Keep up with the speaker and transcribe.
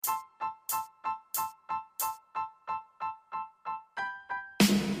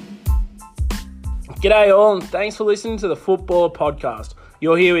G'day all, and thanks for listening to the Footballer Podcast.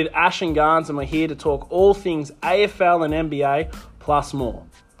 You're here with Ash and Garns, and we're here to talk all things AFL and NBA, plus more.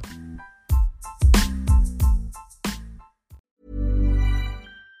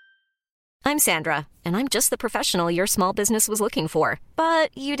 I'm Sandra, and I'm just the professional your small business was looking for.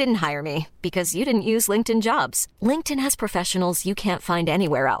 But you didn't hire me because you didn't use LinkedIn Jobs. LinkedIn has professionals you can't find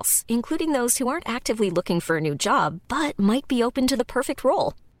anywhere else, including those who aren't actively looking for a new job, but might be open to the perfect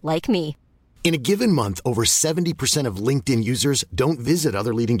role, like me. In a given month, over 70% of LinkedIn users don't visit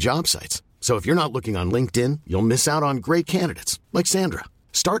other leading job sites. So if you're not looking on LinkedIn, you'll miss out on great candidates like Sandra.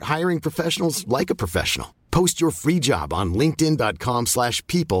 Start hiring professionals like a professional. Post your free job on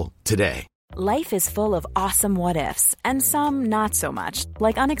linkedin.com/people today. Life is full of awesome what-ifs, and some not so much,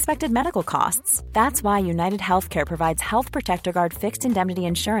 like unexpected medical costs. That's why United Healthcare provides Health Protector Guard fixed indemnity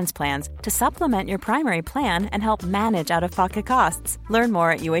insurance plans to supplement your primary plan and help manage out-of-pocket costs. Learn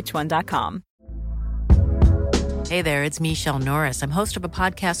more at uh1.com. Hey there, it's Michelle Norris. I'm host of a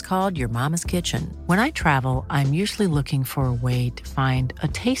podcast called Your Mama's Kitchen. When I travel, I'm usually looking for a way to find a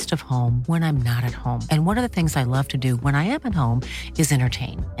taste of home when I'm not at home. And one of the things I love to do when I am at home is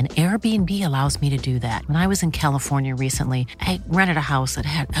entertain. And Airbnb allows me to do that. When I was in California recently, I rented a house that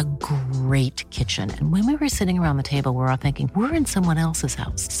had a great kitchen. And when we were sitting around the table, we're all thinking, we're in someone else's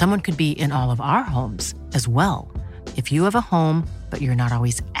house. Someone could be in all of our homes as well. If you have a home, but you're not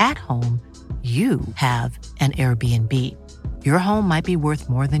always at home, you have an Airbnb. Your home might be worth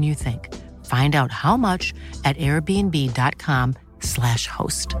more than you think. Find out how much at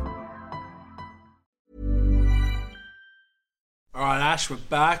airbnb.com/host. All right, Ash, we're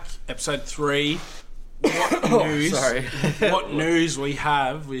back. Episode 3. What news? What news we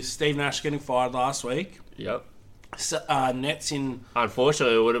have with Steve Nash getting fired last week? Yep. So, Nets in...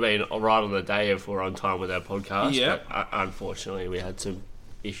 Unfortunately, it would have been right on the day if we're on time with our podcast. Yep. But unfortunately, we had some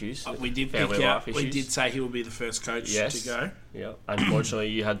issues. We did say he will be the first coach to go. Yeah. Unfortunately,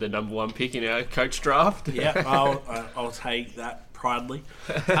 you had the number 1 pick in our coach draft. Yeah, I'll take that proudly.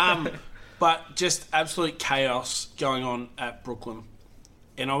 But just absolute chaos going on at Brooklyn.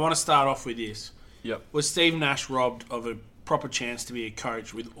 And I want to start off with this. Yep. Was Steve Nash robbed of a proper chance to be a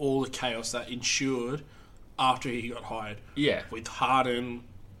coach with all the chaos that ensued after he got hired? Yeah. With Harden,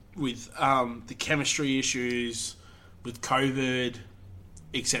 with the chemistry issues, with COVID,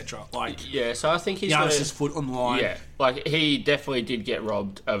 etc. So I think he's got his foot on the line. Yeah, he definitely did get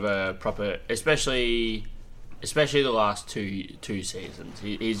robbed of a proper, especially the last two seasons.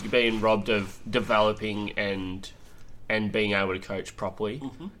 He's been robbed of developing and being able to coach properly,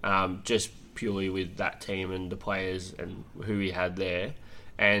 just purely with that team and the players and who he had there,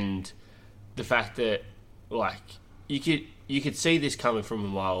 and the fact that you could see this coming from a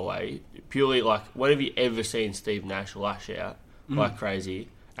mile away. Purely when have you ever seen Steve Nash lash out like crazy,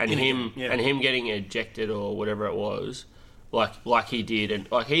 and him getting ejected or whatever it was, like he did, and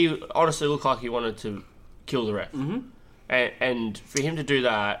he honestly looked like he wanted to kill the ref. And for him to do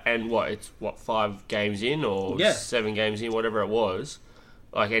that, and it's 5 games in or 7 games in, whatever it was,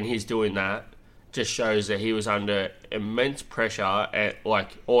 and he's doing that, just shows that he was under immense pressure,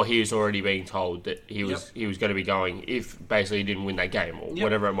 or he was already being told that he was going to be going if basically he didn't win that game or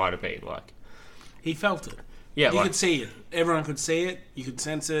whatever it might have been. He felt it. Yeah, you could see it. Everyone could see it. You could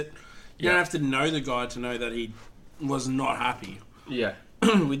sense it. You don't have to know the guy to know that he was not happy. Yeah,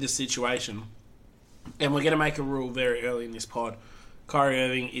 with the situation. And we're going to make a rule very early in this pod. Kyrie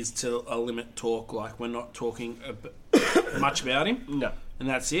Irving is to a limit talk. We're not talking much about him. No, and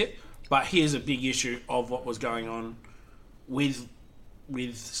that's it. But here's a big issue of what was going on with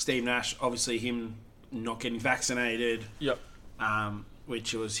Steve Nash. Obviously, him not getting vaccinated. Yep.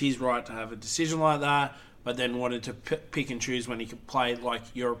 Which was his right to have a decision like that, but then wanted to pick and choose when he could play like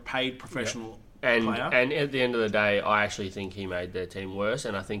you're a paid professional player. And at the end of the day, I actually think he made their team worse,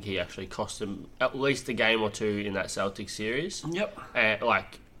 and I think he actually cost them at least a game or 2 in that Celtics series. Yep.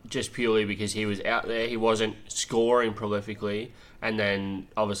 Just purely because he was out there, he wasn't scoring prolifically, and then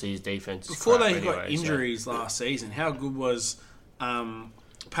obviously his defense. Before they got injuries last season, how good was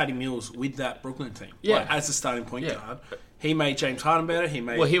Patty Mills with that Brooklyn team? Yeah, as a starting point guard. He made James Harden better. He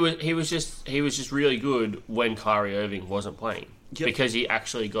was just really good when Kyrie Irving wasn't playing because he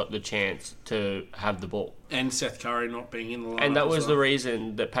actually got the chance to have the ball. And Seth Curry not being in the lineup. And that was the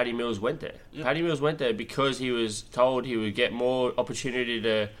reason that Patty Mills went there. Yep. Patty Mills went there because he was told he would get more opportunity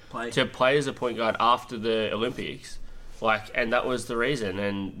to play as a point guard after the Olympics. And that was the reason.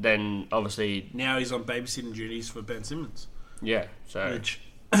 And then obviously now he's on babysitting duties for Ben Simmons. Yeah, so which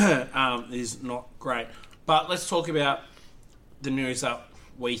is not great. But let's talk about the news that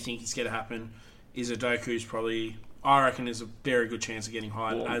we think is going to happen. Is Udoku's probably I reckon there's a very good chance of getting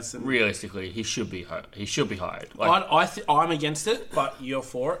hired. Well, realistically, he should be hired. I'm against it, but you're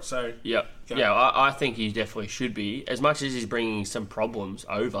for it, so... Yep. Yeah, I think he definitely should be. As much as he's bringing some problems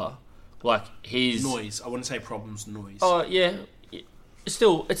over, like he's... Noise. I wouldn't say problems, noise. Oh, yeah. It's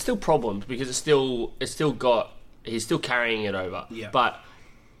still problems because he's still carrying it over. Yeah. But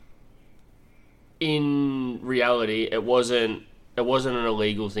in reality, it wasn't an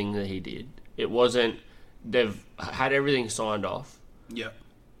illegal thing that he did. It wasn't... They've had everything signed off. Yep.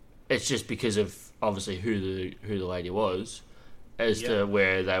 It's just because of obviously who the lady was, as to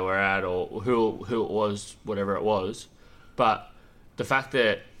where they were at or who it was, whatever it was. But the fact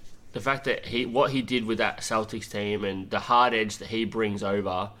that what he did with that Celtics team and the hard edge that he brings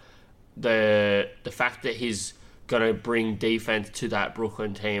over, the fact that he's gonna bring defense to that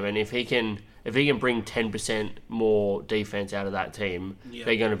Brooklyn team, and if he can bring 10% more defense out of that team,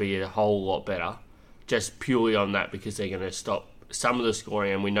 they're gonna be a whole lot better. Just purely on that, because they're going to stop some of the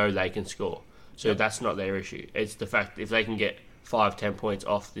scoring, and we know they can score. So that's not their issue. It's the fact if they can get 5-10 points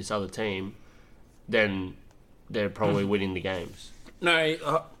off this other team, then they're probably winning the games.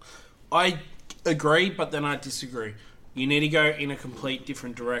 No, I agree, but then I disagree. You need to go in a complete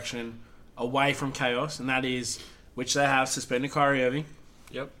different direction, away from chaos, and that is, which they have, suspended Kyrie Irving.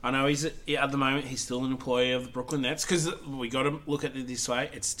 Yep. I know at the moment he's still an employee of the Brooklyn Nets, because we got to look at it this way.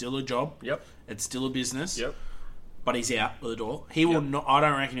 It's still a job. Yep. It's still a business. Yep. But he's out the door. He will not. I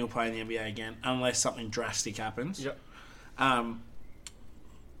don't reckon he'll play in the NBA again unless something drastic happens. Yep.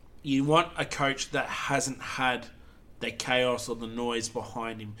 You want a coach that hasn't had the chaos or the noise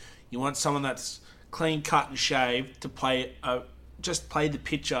behind him. You want someone that's clean cut and shaved to play just play the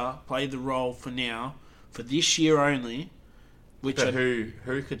pitcher, play the role for now, for this year only. Who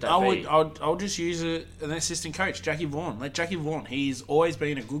could that be? I'll just use an assistant coach, Jackie Vaughn. Let Jackie Vaughn. He's always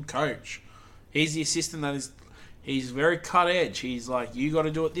been a good coach. He's the assistant he's very cut edge. He's like, you got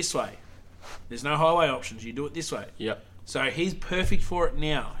to do it this way. There's no highway options. You do it this way. Yep. So he's perfect for it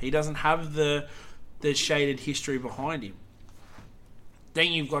now. He doesn't have the shaded history behind him.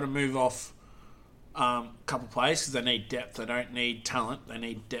 Then you've got to move off a couple of players because they need depth. They don't need talent. They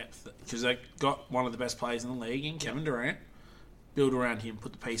need depth because they've got one of the best players in the league in Kevin Durant. Build around him,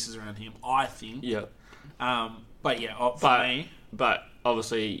 put the pieces around him, I think. Yeah. For me... But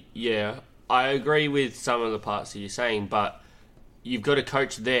obviously, I agree with some of the parts that you're saying, but you've got a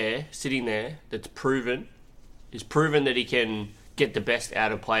coach there, sitting there, that's proven that he can get the best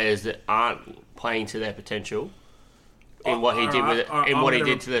out of players that aren't playing to their potential in what he did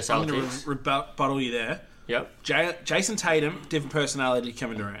to the Celtics. I'm going to rebuttal you there. Yep. Jason Tatum, different personality to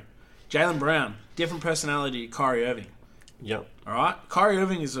Kevin Durant. Jaylen Brown, different personality to Kyrie Irving. Yep. All right? Kyrie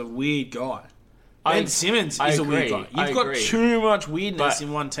Irving is a weird guy. Ben Simmons is a weird guy. You've got too much weirdness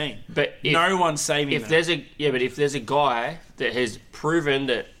in one team. But no one's saving that. If there's a guy that has proven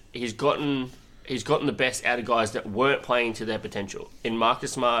that he's gotten the best out of guys that weren't playing to their potential, in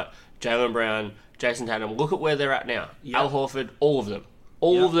Marcus Smart, Jaylen Brown, Jason Tatum, look at where they're at now. Yep. Al Horford, all of them.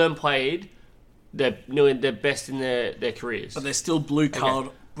 All of them played their best in their careers. But they're still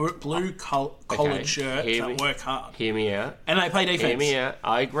blue-collared shirts that work hard. Hear me out. And they play defense. Hear me out.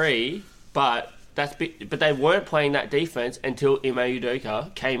 I agree, but they weren't playing that defense until Ime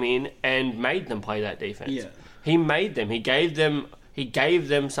Udoka came in and made them play that defense. Yeah. He made them. He gave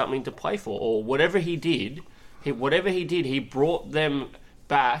them something to play for, or whatever he did. He brought them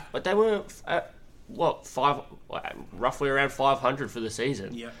back, but they were roughly around 500 for the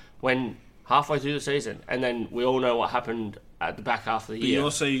season. Yeah. When halfway through the season, and then we all know what happened at the back half of the year.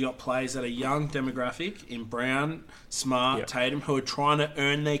 You got players that are young demographic in Brown, Smart, Tatum, who are trying to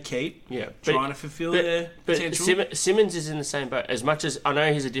earn their keep, trying to fulfill their potential. Simmons is in the same boat. As much as I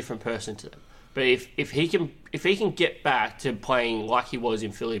know he's a different person to them, but if he can get back to playing like he was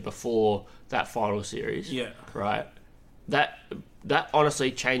in Philly before that final series, right, that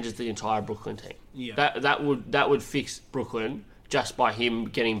honestly changes the entire Brooklyn team. Yeah. That would fix Brooklyn just by him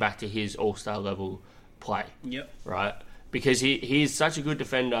getting back to his all-star level play. Yep. Right? Because he's such a good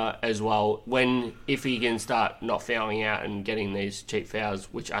defender as well if he can start not fouling out and getting these cheap fouls,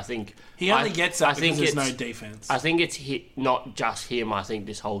 which I think... He only gets that because there's no defense. I think it's not just him. I think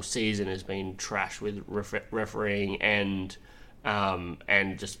this whole season has been trash with refereeing and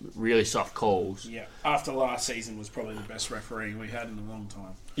just really soft calls. Yeah. After last season was probably the best refereeing we had in a long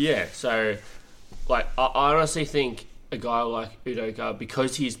time. Yeah, so I honestly think a guy like Udoka,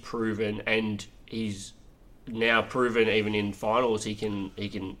 because he's proven and he's now proven even in finals he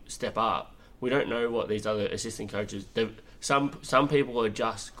can step up. We don't know what these other assistant coaches... Some people are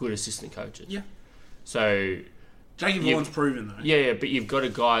just good assistant coaches. Yeah. So... Jackie Vaughn's proven, though. Yeah, but you've got a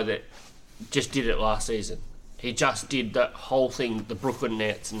guy that just did it last season. He just did the whole thing the Brooklyn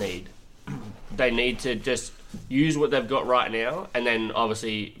Nets need. They need to just use what they've got right now, and then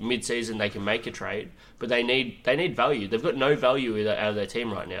obviously mid-season they can make a trade. But they need value. They've got no value out of their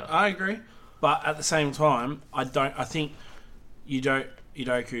team right now. I agree, but at the same time, I think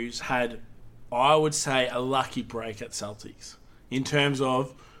Udoka's had, I would say, a lucky break at Celtics in terms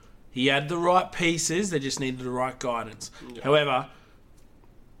of he had the right pieces. They just needed the right guidance. Yeah. However,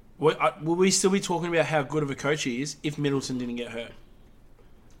 will we still be talking about how good of a coach he is if Middleton didn't get hurt?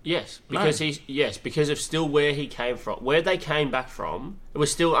 Yes, because of still where he came from, where they came back from. It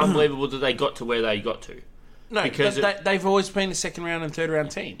was still unbelievable that they got to where they got to. No, because they've always been a second round and third round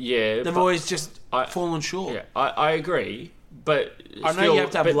team. Yeah, they've always just fallen short. Yeah, I agree, but I know you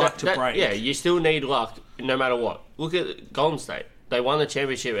have to have luck to break. Yeah, you still need luck no matter what. Look at Golden State; they won the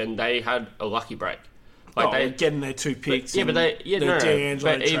championship and they had a lucky break. They're getting their 2 picks.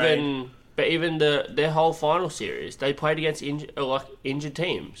 But even their whole final series, they played against injured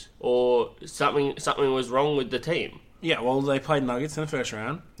teams, or something was wrong with the team. Yeah, well, they played Nuggets in the first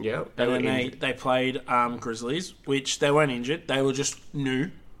round. Yeah, and then they played Grizzlies, which they weren't injured; they were just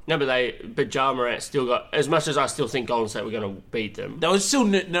new. No, but Ja Morant still got, as much as I still think Golden State were going to beat them. They were still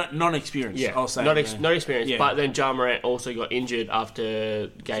non-experienced. Yeah, I'll say not experienced. Yeah. But then Ja Morant also got injured after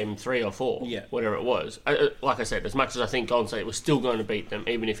game 3 or 4, whatever it was. Like I said, as much as I think Golden State was still going to beat them,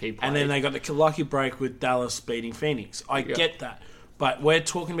 even if he played. And then they got the lucky break with Dallas beating Phoenix. I get that, but we're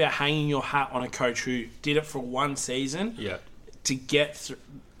talking about hanging your hat on a coach who did it for one season. Yeah. To get through.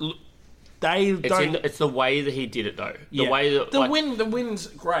 It's the way that he did it, though. The way that the win's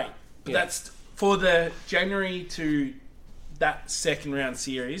great, but that's for the January to that second round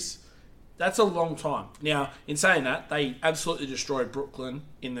series. That's a long time. Now, in saying that, they absolutely destroyed Brooklyn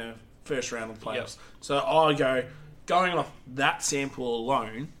in the first round of the playoffs. Yep. So I going off that sample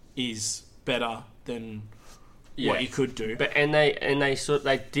alone is better than what you could do. But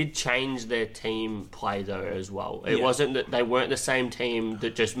they did change their team play though as well. It wasn't that they weren't the same team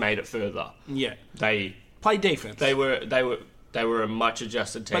that just made it further. Yeah, they played defense. They were a much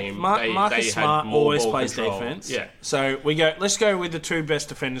adjusted team. But Marcus Smart always plays control. Defense. Yeah. So let's go with the 2 best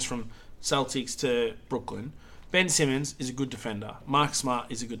defenders from Celtics to Brooklyn. Ben Simmons is a good defender. Marcus Smart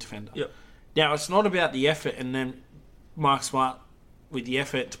is a good defender. Yep. Now it's not about the effort and then Marcus Smart with the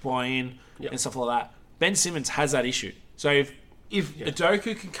effort to buy in and stuff like that. Ben Simmons has that issue. So if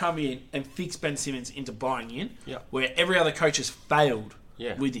Udoka can come in and fix Ben Simmons into buying in, where every other coach has failed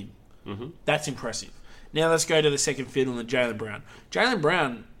with him, that's impressive. Now let's go to the second fiddle and Jaylen Brown. Jaylen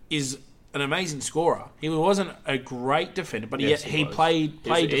Brown is an amazing scorer. He wasn't a great defender, but he played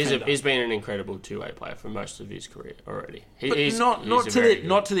defender. He's been an incredible two-way player for most of his career already. Not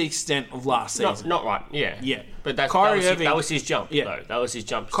to the extent of last season. Not right. Yeah. Yeah. But that was his jump. Yeah. Though. That was his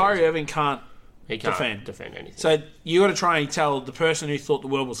jump. Kyrie Irving can't defend anything. So you got to try and tell the person who thought the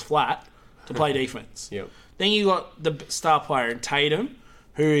world was flat to play defense. Yep. Then you got the star player in Tatum,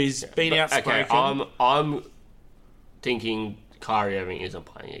 who is being outspoken. Okay, I'm thinking Kyrie Irving isn't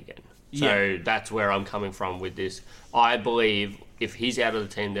playing again. So that's where I'm coming from with this. I believe if he's out of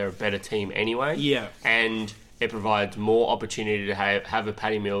the team, they're a better team anyway. Yeah. And it provides more opportunity to have a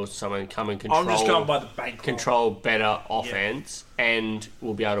Patty Mills, someone come and control. I'm just going by the bank. Control better offense, and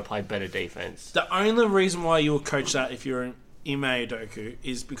we'll be able to play better defense. The only reason why you will coach that if you're in Ime Udoka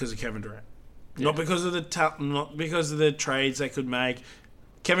is because of Kevin Durant, not because of not because of the trades they could make.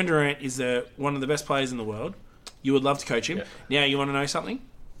 Kevin Durant is one of the best players in the world. You would love to coach him. Yep. Now, you want to know something?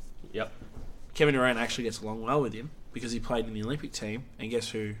 Yep. Kevin Durant actually gets along well with him because he played in the Olympic team, and guess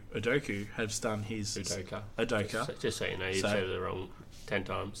who Udoka has done his... Udoka. Just so you know, you said it wrong 10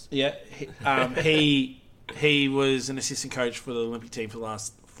 times. Yeah. He was an assistant coach for the Olympic team for the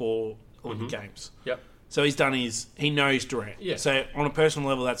last 4 Olympic Games. Yep. So he's done he knows Durant. Yeah. So on a personal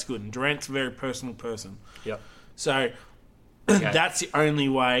level, that's good. And Durant's a very personal person. Yep. So... Okay. That's the only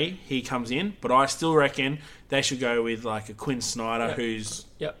way he comes in, but I still reckon they should go with like a Quinn Snyder who's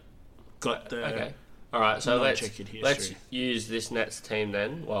got the... Okay. All right, so let's use this Nets team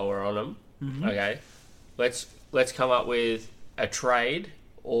then while we're on them. Mm-hmm. Okay. Let's come up with a trade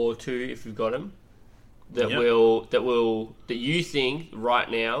or 2 if you've got them that you think right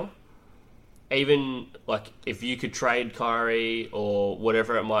now, even like if you could trade Kyrie or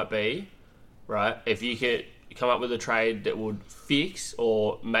whatever it might be, right? If you could come up with a trade that would fix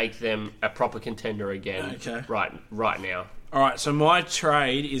or make them a proper contender again right now. All right, so my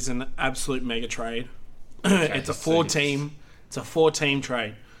trade is an absolute mega trade. Okay, it's a 4-team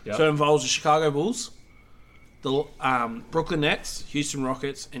trade. Yep. So it involves the Chicago Bulls, the Brooklyn Nets, Houston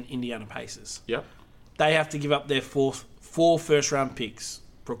Rockets, and Indiana Pacers. Yep. They have to give up their 4 first-round picks.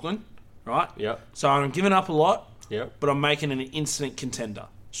 Brooklyn, right? Yep. So I'm giving up a lot, Yep. but I'm making an instant contender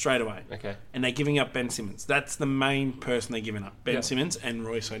straight away. Okay. And they're giving up Ben Simmons. That's the main person they're giving up. Ben Simmons and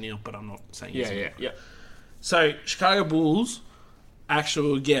Royce O'Neal, but I'm not saying Yeah. So Chicago Bulls actually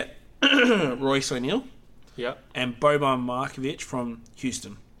will get Royce O'Neal and Boban Markovic from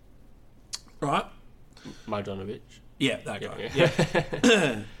Houston. Right? Marjanovic. Yeah, that guy.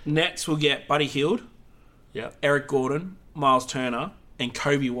 Yeah. Nets will get Buddy Hield, Eric Gordon, Miles Turner, and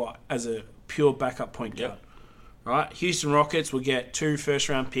Kobe White as a pure backup point guard. Right? Houston Rockets will get 2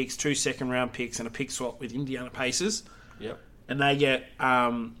 first-round picks, 2 second-round picks, and a pick swap with Indiana Pacers. Yep. And they get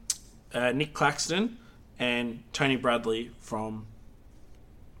Nick Claxton and Tony Bradley's from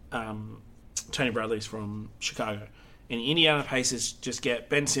Chicago. And the Indiana Pacers just get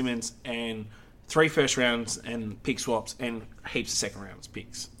Ben Simmons and 3 first rounds and pick swaps and heaps of second rounds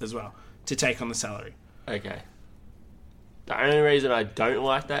picks as well to take on the salary. Okay. The only reason I don't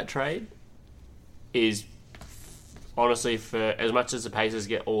like that trade is honestly for as much as the Pacers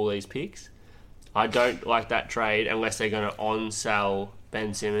get all these picks, I don't like that trade unless they're going to on-sell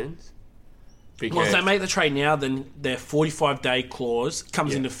Ben Simmons. Well, if they make the trade now, then their 45-day clause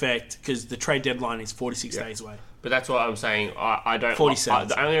comes into effect because the trade deadline is 46 days away. But that's what I'm saying. I don't. 47.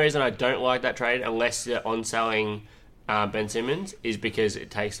 The only reason I don't like that trade, unless they're on-selling Ben Simmons, is because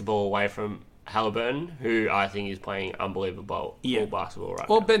it takes the ball away from Halliburton, who I think is playing unbelievable basketball right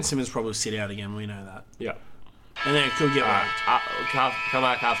now. Well, Ben Simmons probably sit out again. We know that. Yeah. And then it could get right. Come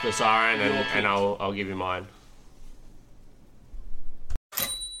back after the siren, and I'll give you mine.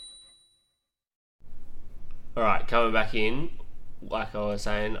 All right, coming back in, like I was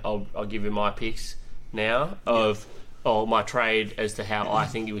saying, I'll give you my picks now of my trade as to how I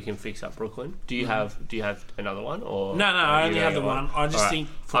think we can fix up Brooklyn. Do you have another one or no? I only have the one. I just think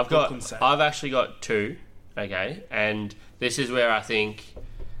for Brooklyn's sake. I've actually got 2. Okay, and this is where I think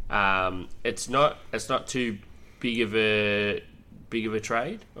it's not too big of a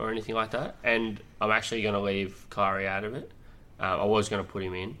trade or anything like that, and I'm actually going to leave Kyrie out of it. I was going to put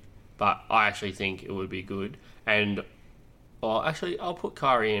him in, but I actually think it would be good. And I'll put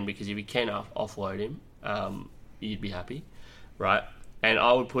Kyrie in because if you can offload him, you'd be happy, right? And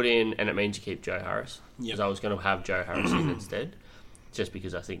I would put in, and it means you keep Joe Harris because I was going to have Joe Harris in instead, just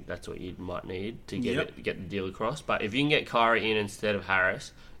because I think that's what you might need to get the deal across. But if you can get Kyrie in instead of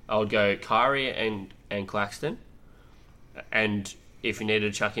Harris, I would go Kyrie and Claxton. And if you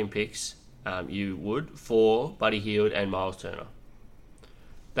needed to chuck in picks, you would for Buddy Hield and Miles Turner.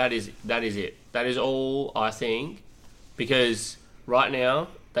 That is it. That is all I think, because right now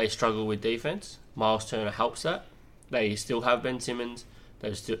they struggle with defense. Miles Turner helps that. They still have Ben Simmons.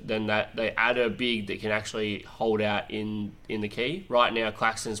 They add a big that can actually hold out in the key. Right now,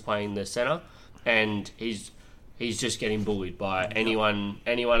 Claxton's playing the center, and he's just getting bullied by anyone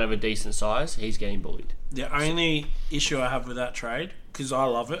of a decent size. He's getting bullied. The only issue I have with that trade, because I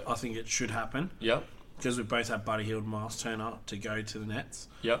love it, I think it should happen. Yep. Because we both have Buddy Hield and Miles Turner to go to the Nets.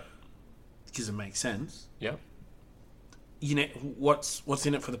 Yep. Because it makes sense. Yep. You know what's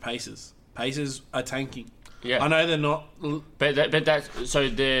in it for the Pacers? Pacers are tanking. Yeah. I know they're not. But that's so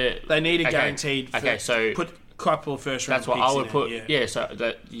they need a guaranteed. So put a couple of first round. That's what picks I would put. Yeah. So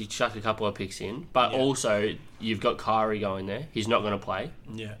that you chuck a couple of picks in, but also you've got Kyrie going there. He's not going to play.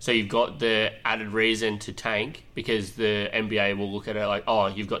 Yeah. So you've got the added reason to tank because the NBA will look at it like, oh,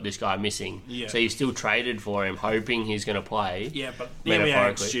 you've got this guy missing. Yeah. So you've still traded for him, hoping he's going to play. Yeah, but the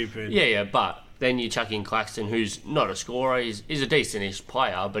NBA is stupid. Yeah, but then you chuck in Claxton, who's not a scorer. He's a decentish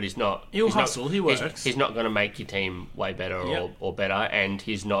player, but he's not. He'll hustle. He works. He's not going to make your team way better or better, and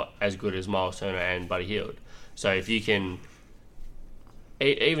he's not as good as Miles Turner and Buddy Hield. So if you can,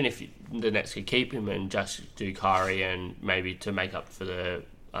 even if the Nets could keep him and just do Kyrie and maybe to make up for the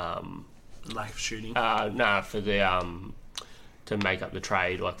lack of shooting. For the to make up the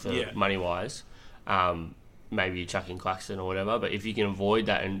trade, like for money wise. Maybe you chuck in Claxton or whatever, but if you can avoid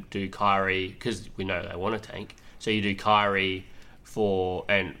that and do Kyrie, because we know they want to tank, so you do Kyrie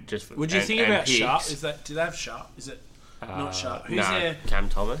Would you think about picks. Sharp? Do they have Sharp? Is it not Sharp? Who's there? Cam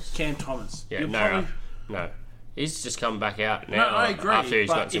Thomas. Yeah, no. He's just come back out now. No, I agree. After he's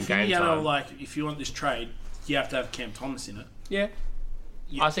got some game time. If you want this trade, you have to have Cam Thomas in it. Yeah,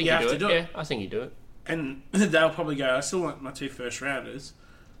 I think you do it. Yeah, I think you do it. And they'll probably go, I still want my 2 first rounders.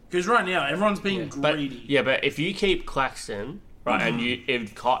 Because right now, everyone's being greedy. But if you keep Claxton, right, and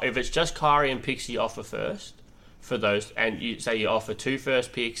if it's just Kyrie and picks you offer first for those, and you say you offer 2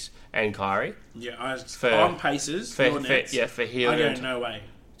 first picks and Kyrie. Yeah, on Pacers, for Hield. I go, no way.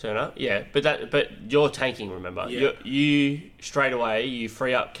 Turner, yeah, but you're tanking. Remember, you straight away you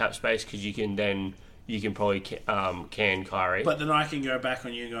free up cap space because you can then you can probably can Kyrie. But then I can go back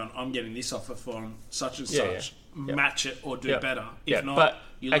on you and go, I'm getting this offer from such and such. Yeah. Match it or do better. If not, but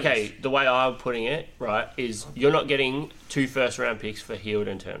you lose. The way I'm putting it, right, is you're not getting 2 first-round picks for Hield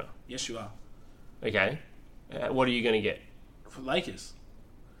and Turner. Yes, you are. Okay. What are you going to get? For Lakers.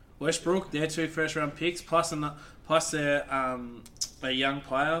 Westbrook, their 2 first-round picks, plus their a young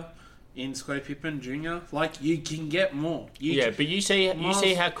player in Scottie Pippen Jr. Like, you can get more. But you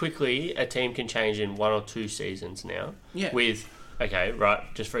see how quickly a team can change in 1 or 2 seasons now. Yeah. With,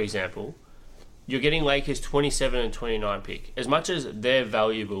 just for example, you're getting Lakers 27 and 29 pick. As much as they're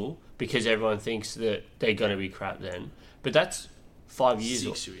valuable because everyone thinks that they're going to be crap then, but that's 5 years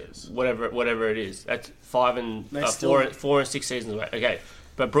 6 years. Whatever it is. That's 4 and 6 seasons away. Okay.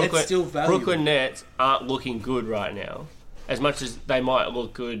 But Brooklyn Nets aren't looking good right now. As much as they might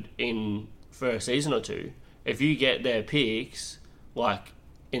look good for a season or 2, if you get their picks, like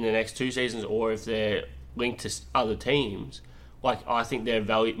in the next 2 seasons, or if they're linked to other teams, like I think they're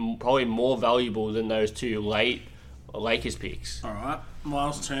probably more valuable than those 2 late Lakers picks. All right,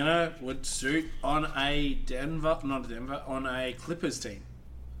 Miles Turner would suit on a Clippers team.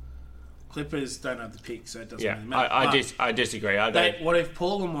 Clippers don't have the pick, so it doesn't really matter. I disagree. What if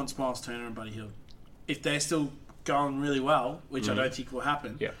Portland wants Miles Turner and Buddy Hield? If they're still going really well, which I don't think will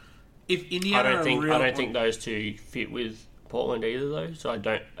happen. Yeah. If Indiana, I don't think those 2 fit with Portland either, though. So I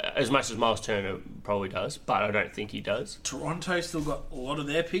don't, as much as Miles Turner probably does, but I don't think he does. Toronto still got a lot of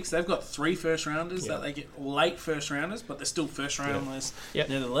their picks. They've got 3 first rounders that they get late first rounders, but they're still first rounders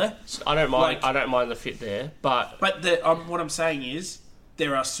nevertheless. I don't mind the fit there, but what I'm saying is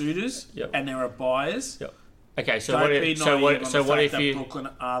there are suitors and there are buyers. Yep. Okay, what if you Brooklyn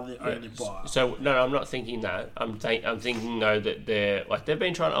are the only buyer? So no, I'm not thinking that. I'm thinking though that they've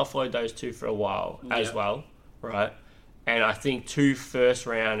been trying to offload those 2 for a while as well, right? And I think 2 first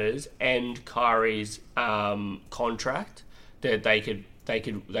rounders and Kyrie's contract that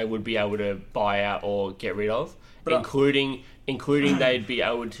they would be able to buy out or get rid of, including they'd be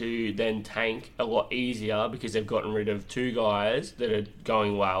able to then tank a lot easier because they've gotten rid of 2 guys that are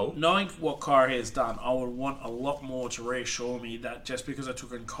going well. Knowing what Kyrie has done, I would want a lot more to reassure me that just because I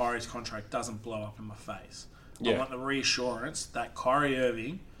took in Kyrie's contract doesn't blow up in my face. I want the reassurance that Kyrie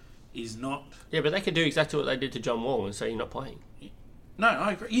Irving is not... Yeah, but they could do exactly what they did to John Wall and say you're not playing. No,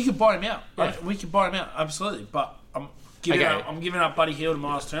 I agree. You could buy him out. Yeah. We could buy him out, absolutely. But I'm giving up Buddy Hield and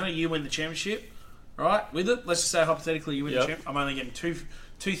Miles Turner. You win the championship. Right, with it, let's just say hypothetically you win the champ. I'm only getting two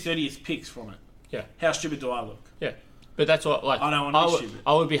 30th picks from it. Yeah. How stupid do I look? Yeah. But that's what, like, I don't want to be stupid.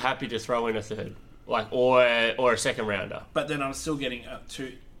 I would be happy to throw in a third, like, or a second rounder. But then I'm still getting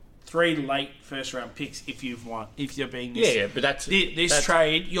 3 late first round picks if you're being this. Yeah, but that's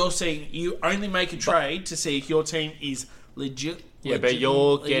trade. You're saying you only make a trade to see if your team is legit. Yeah, but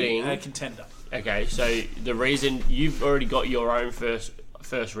you're getting a contender. Okay, so the reason you've already got your own first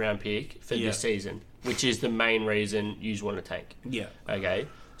round pick for this season, which is the main reason you want to tank. Yeah. Okay.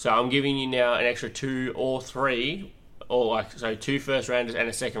 So I'm giving you now an extra 2 or 3, or 2 first rounders and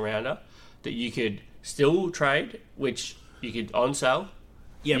a second rounder that you could still trade, which you could on sell.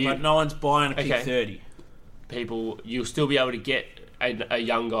 Yeah, but no one's buying a pick 30. You'll still be able to get a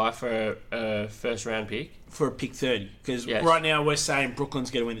young guy for a first round pick. For a pick 30. Because right now we're saying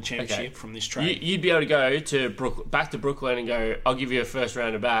Brooklyn's going to win the championship from this trade. You'd be able to go back to Brooklyn and go, I'll give you a first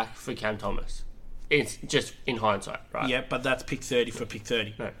rounder back for Cam Thomas. It's just in hindsight, right? Yeah, but that's pick 30 for pick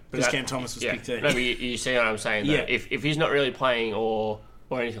 30. No, because Cam Thomas was pick 30. No, but you see what I'm saying, though? Yeah. If he's not really playing or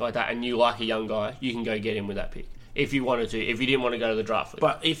anything like that and you like a young guy, you can go get him with that pick. If you wanted to. If you didn't want to go to the draft league.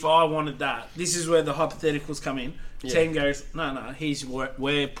 But if I wanted that, this is where the hypotheticals come in. The team goes, no,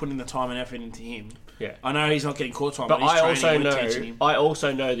 we're putting the time and effort into him. Yeah. I know he's not getting court time, but he's I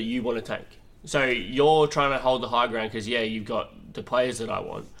also know that you want to tank. So you're trying to hold the high ground because, you've got the players that I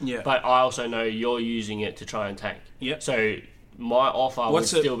want. Yeah. But I also know you're using it to try and tank. Yeah. So my offer would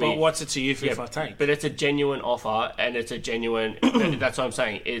still be... But what's it to you if I tank? But it's a genuine offer and it's a genuine... that's what I'm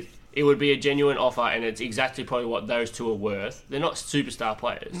saying. It would be a genuine offer and it's exactly probably what those 2 are worth. They're not superstar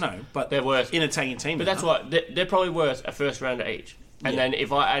players. No, but they're worth... In a tanking team. But that's what... They're probably worth a first rounder each. And then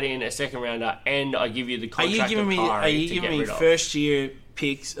if I add in a second rounder and I give you the contract Are you giving me first year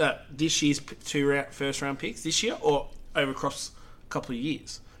picks, this year's 2 first round picks this year or over across a couple of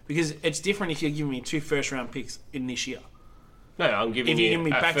years? Because it's different if you're giving me 2 first round picks in this year. No, I'm giving you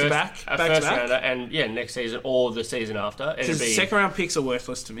back to back, rounder and next season or the season after. Because second round picks are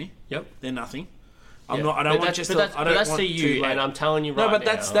worthless to me. Yep. They're nothing. I don't want that's to you, and I'm telling you right now. No, but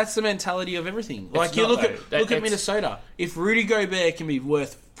that's the mentality of everything. Like you look at Minnesota. If Rudy Gobert can be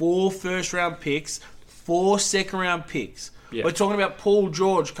worth 4 first round picks, 4 second round picks, we're talking about Paul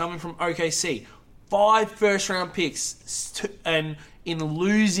George coming from OKC, 5 first-round picks and in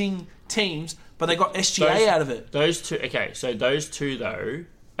losing teams, but they got SGA out of it. Those two, so those two, though,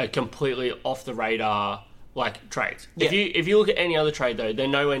 are completely off the radar, trades. Yeah. If you look at any other trade, though, they're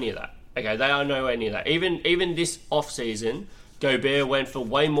nowhere near that. Okay, they are nowhere near that. Even this off-season, Gobert went for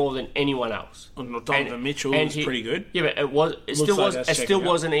way more than anyone else. Donovan Mitchell was pretty good. Yeah, but it still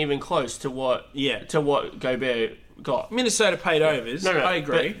wasn't even close to what Gobert got. Minnesota paid overs. No, I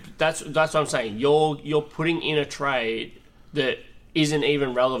agree. That's what I'm saying. You're putting in a trade that isn't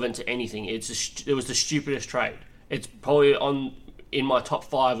even relevant to anything. It was the stupidest trade. It's probably in my top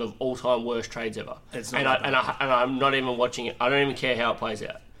 5 of all-time worst trades ever. I'm not even watching it. I don't even care how it plays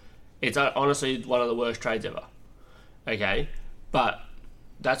out. It's honestly one of the worst trades ever. Okay, but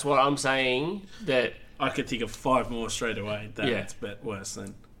that's what I'm saying. That I could think of 5 more straight away. That's worse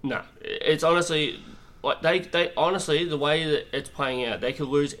than. No, it's honestly they honestly, the way that it's playing out, they could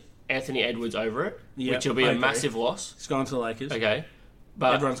lose Anthony Edwards over it, which will be a massive loss. He's gone to the Lakers. Okay.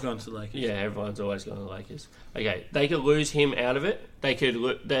 But everyone's gone to the Lakers. Yeah, everyone's always gone to the Lakers. Okay, they could lose him out of it.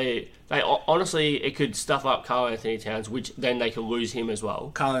 They honestly, it could stuff up Karl Anthony Towns, which then they could lose him as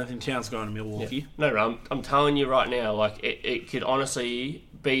well. Karl Anthony Towns going to Milwaukee. Yeah. No, I'm telling you right now, it could honestly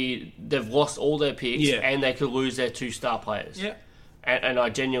be they've lost all their picks and they could lose their 2 star players. Yeah, and I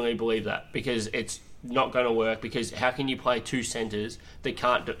genuinely believe that because it's not going to work. Because how can you play 2 centers that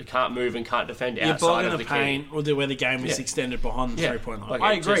can't move and can't defend outside of the paint, or where the game is extended behind the 3-point line?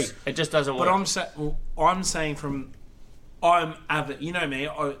 I agree. It just doesn't work. But I'm saying I'm avid. You know me.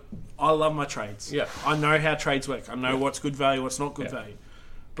 I love my trades. Yeah, I know how trades work. I know what's good value, what's not good value.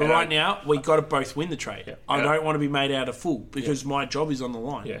 But right now, we got to both win the trade. Yeah. I don't want to be made out a fool because my job is on the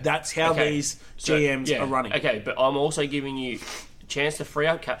line. Yeah. That's how these GMs are running. Okay, but I'm also giving you chance to free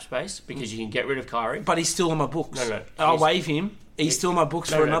up cap space because you can get rid of Kyrie. But he's still on my books. No. I'll waive him. He's still on my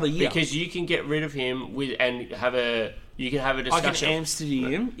books for another year. Because you can get rid of him and have a discussion. I can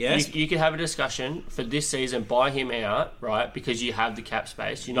Amsterdam him, yes. You can have a discussion for this season, buy him out, right? Because you have the cap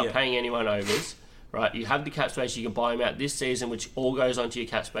space. You're not paying anyone overs, right? You have the cap space. You can buy him out this season, which all goes onto your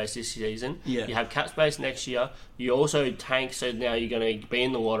cap space this season. Yeah. You have cap space next year. You also tank, so now you're going to be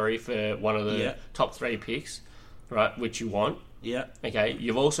in the lottery for one of the top 3 picks, right? Which you want. Yeah. Okay.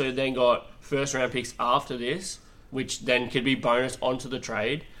 You've also then got first-round picks after this, which then could be bonus onto the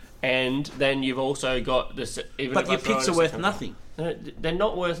trade, and then you've also got this. But your picks are worth nothing. They're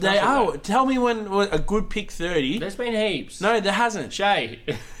not worth. They nothing. are. Though. Tell me when a good pick 30. There's been heaps. No, there hasn't. Shay.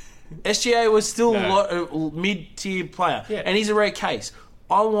 SGA was still a mid-tier player, and he's a rare case.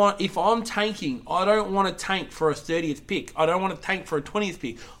 If I'm tanking, I don't want to tank for a 30th pick. I don't want to tank for a 20th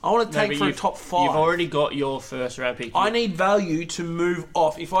pick. I want to tank for a top 5. You've already got your first round pick. I need value to move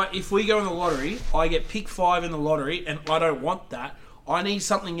off. If we go in the lottery, I get pick 5 in the lottery, and I don't want that. I need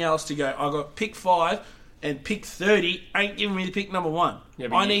something else to go. I got pick 5 and pick 30 ain't giving me the pick number 1.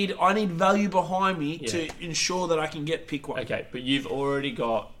 Yeah, I need value behind me to ensure that I can get pick 1. Okay, but you've already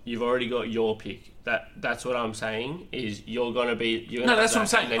got your pick. That's what I'm saying is you're going to be. No, that's what I'm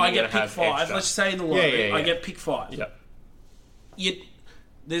saying. I get pick 5. Extra. Let's say in the lottery, I get pick 5. Yeah.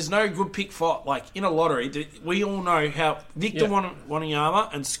 There's no good pick 5. Like in a lottery, we all know how Victor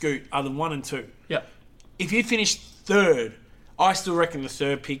Wanyama and Scoot are the 1 and 2. Yeah. If you finish 3rd, I still reckon the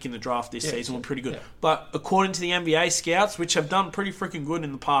 3rd pick in the draft this season were pretty good. Yeah. But according to the NBA scouts, which have done pretty freaking good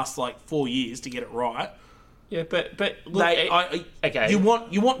in the past 4 years to get it right. Yeah, but look, okay. You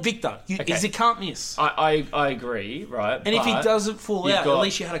want Victor. He can't miss. I agree, right? And if he doesn't fall out, at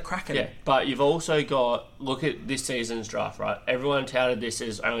least you had a crack at it. But you've also got look at this season's draft, right? Everyone touted this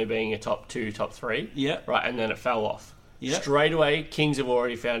as only being a top 2, top 3. Yeah. Right, and then it fell off. Yeah. Straight away, Kings have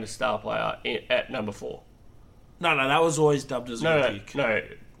already found a star player at number 4. No, that was always dubbed as a pick. No,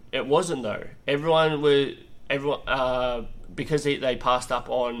 it wasn't though. Everyone because they passed up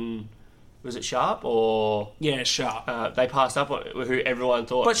on. Was it Sharp or... Yeah, Sharp. They passed up on who everyone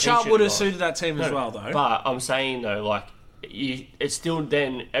thought... But Sharp would have suited that team as well, though. But I'm saying, though, it's still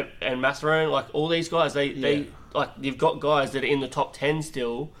then... And Mathurin, all these guys, you've got guys that are in the top 10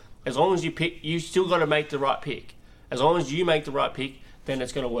 still. As long as you pick... You still got to make the right pick. As long as you make the right pick, then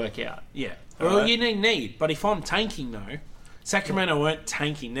it's going to work out. Yeah. Well, you need. But if I'm tanking, though... Sacramento weren't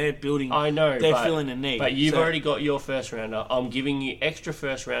tanking. They're building... I know, they're filling a need. But you've already got your first rounder. I'm giving you extra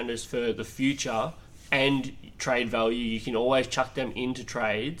first rounders for the future and trade value. You can always chuck them into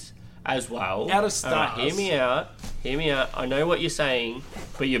trades as well. Out of stars. Hear me out. I know what you're saying,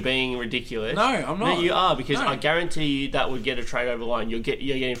 but you're being ridiculous. No, I'm not. No, you are, because I guarantee you that would get a trade over the line. You're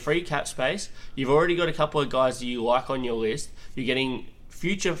getting free cap space. You've already got a couple of guys that you like on your list. You're getting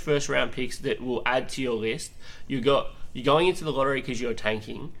future first round picks that will add to your list. You've got You're going into the lottery because you're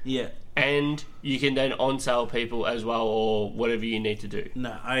tanking. Yeah. And you can then on-sell people as well, or whatever you need to do.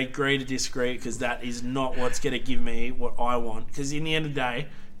 No, I agree to disagree, because that is not what's going to give me what I want. Because in the end of the day,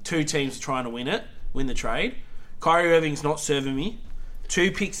 2 teams are trying to win the trade. Kyrie Irving's not serving me.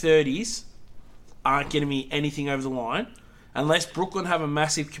 2 pick 30s aren't getting me anything over the line, unless Brooklyn have a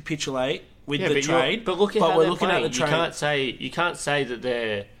massive capitulate with the trade. But look at how we're looking at the trade. You can't say that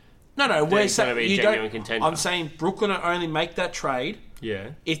they're we're saying be a genuine contender. I'm saying Brooklyn will only make that trade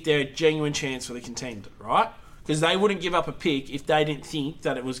if they're a genuine chance for the contender, right? Because they wouldn't give up a pick if they didn't think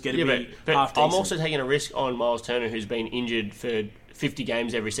that it was going to be half decent. I'm also taking a risk on Miles Turner, who's been injured for 50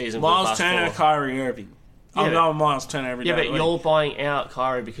 games every season. Miles Turner, Kyrie Irving. I'm going Miles Turner every day. Yeah, but you're buying out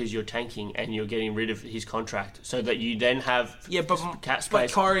Kyrie because you're tanking and you're getting rid of his contract so that you then have cap space.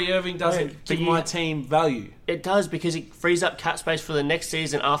 But Kyrie Irving doesn't give my team value. It does, because it frees up cap space for the next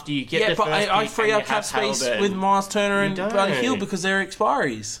season after you get the first pick. I free up cap space with Miles Turner and Buddy Hield because they're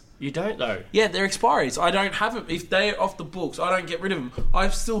expiries. You don't, though. Yeah, they're expiries. I don't have them. If they're off the books, I don't get rid of them. I'm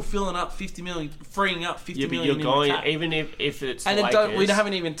still filling up 50 million, freeing up 50 million you're going, in the cap. Even if it's and the Lakers... we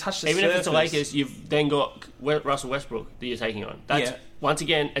haven't even touched the surface. Even if it's the Lakers, you've then got Russell Westbrook that you're taking on. That's, once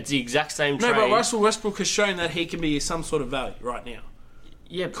again, it's the exact same trade. No, but Russell Westbrook has shown that he can be some sort of value right now.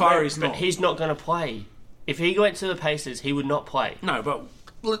 Yeah, Kyrie's not. But he's not going to play. If he went to the Pacers, he would not play. No, but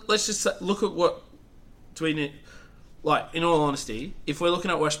let's just look at what... Like, in all honesty, if we're looking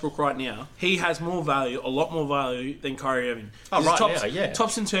at Westbrook right now, he has more value, a lot more value than Kyrie Irving.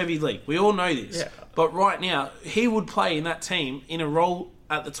 Tops in turvy league. We all know this. Yeah. But right now, he would play in that team in a role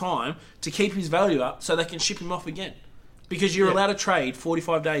at the time to keep his value up so they can ship him off again. Because you're allowed to trade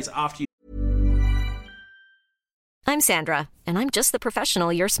 45 days after you... I'm Sandra, and I'm just the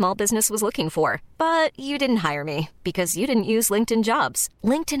professional your small business was looking for. But you didn't hire me because you didn't use LinkedIn Jobs.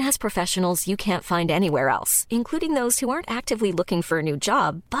 LinkedIn has professionals you can't find anywhere else, including those who aren't actively looking for a new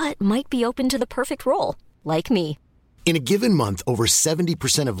job, but might be open to the perfect role, like me. In a given month, over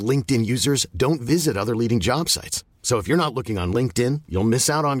 70% of LinkedIn users don't visit other leading job sites. So if you're not looking on LinkedIn, you'll miss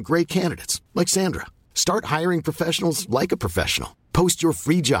out on great candidates, like Sandra. Start hiring professionals like a professional. Post your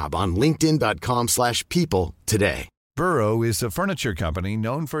free job on linkedin.com/people today. Burrow is a furniture company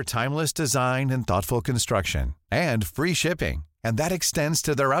known for timeless design and thoughtful construction, and free shipping, and that extends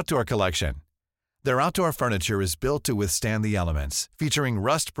to their outdoor collection. Their outdoor furniture is built to withstand the elements, featuring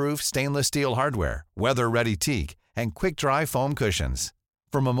rust-proof stainless steel hardware, weather-ready teak, and quick-dry foam cushions.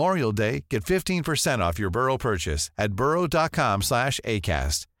 For Memorial Day, get 15% off your Burrow purchase at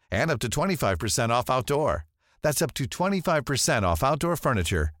burrow.com/ACAST, and up to 25% off outdoor. That's up to 25% off outdoor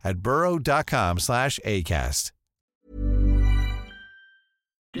furniture at burrow.com/ACAST.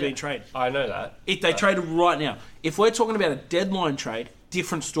 Being traded. I know that. If they traded right now. If we're talking about a deadline trade,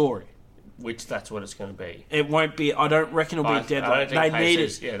 different story. Which that's what it's going to be. It won't be. I don't reckon it'll be a deadline. They need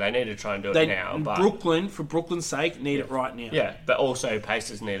it. Yeah, they need to try and do it now. But Brooklyn, for Brooklyn's sake, need it right now. Yeah, but also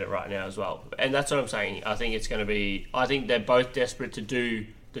Pacers need it right now as well. And that's what I'm saying. I think it's going to be. I think they're both desperate to do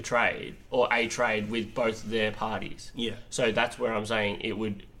the trade or a trade with both their parties. Yeah. So that's where I'm saying it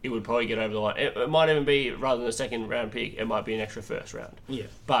would probably get over the line. It might even be, rather than a second round pick, it might be an extra first round. Yeah.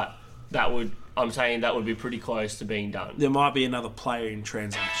 But I'm saying that would be pretty close to being done. There might be another player in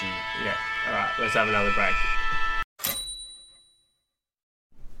transaction. Yeah. All right, let's have another break.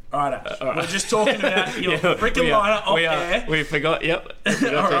 All right, Ash. We're just talking about your freaking lineup off air. We forgot, yep. We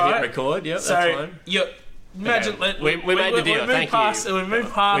forgot to hit record, yep, so that's fine. Imagine, okay. We made the deal. Thank you. We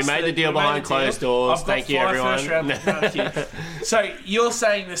moved past. We made the deal behind closed doors. Thank you, everyone. So you're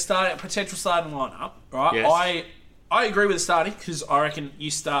saying the potential starting lineup, right? Yes. I agree with the starting because I reckon you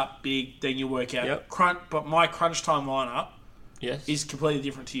start big, then you work out. Yep. But my crunch time lineup is completely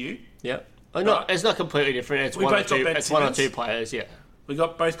different to you. Yep. It's not completely different. It's one or two players. Yeah. We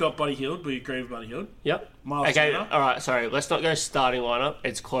both got Buddy Hield. We agree with Buddy Hield. Yep. Okay. All right. Sorry. Let's not go starting lineup.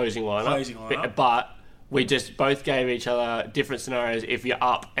 It's closing lineup. But we just both gave each other different scenarios if you're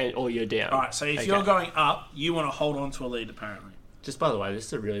up or you're down. All right, so if you're going up, you want to hold on to a lead, apparently. Just by the way, this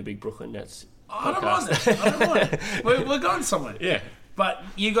is a really big Brooklyn Nets podcast. I don't mind that. I don't mind it. We're going somewhere. Yeah. But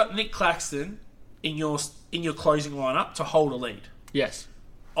you got Nick Claxton in your closing lineup to hold a lead. Yes.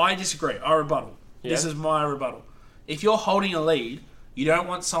 I disagree. I rebuttal. Yeah. This is my rebuttal. If you're holding a lead, you don't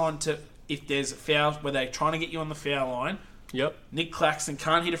want someone to, if there's a foul where they're trying to get you on the foul line. Yep. Nick Claxton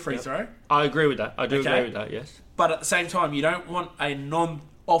can't hit a free throw. I agree with that. I do agree with that, yes. But at the same time, you don't want a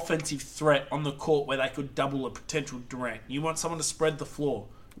non-offensive threat on the court where they could double a potential Durant. You want someone to spread the floor.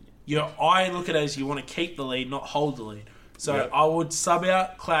 I look at it as you want to keep the lead, not hold the lead. So I would sub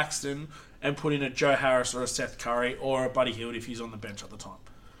out Claxton and put in a Joe Harris or a Seth Curry or a Buddy Hield if he's on the bench at the time.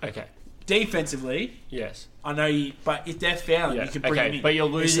 Okay. defensively, yes, I know you. But if they're fouling, you can bring them in. But you're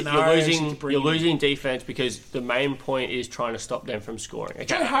losing defense because the main point is trying to stop them from scoring. Okay?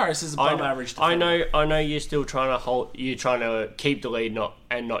 Joe Harris is above average defender. I know. You're still trying to keep the lead,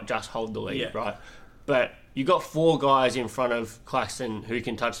 not just hold the lead, right? But you got 4 guys in front of Claxton who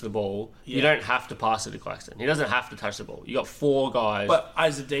can touch the ball. Yeah. You don't have to pass it to Claxton. He doesn't have to touch the ball. You got 4 guys. But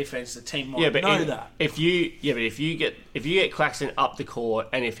as a defense, the team might know that. If you get Claxton up the court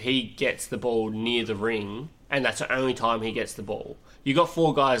and if he gets the ball near the ring and that's the only time he gets the ball, you got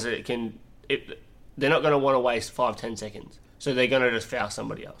 4 guys that can. They're not going to want to waste 5-10 seconds. So they're going to just foul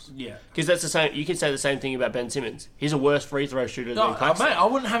somebody else. Yeah. Because that's the same. You can say the same thing about Ben Simmons. He's a worse free throw shooter than Claxton. Mate, I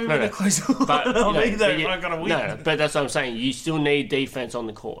wouldn't have him in a close but either if I'm going to win. No, but that's what I'm saying. You still need defense on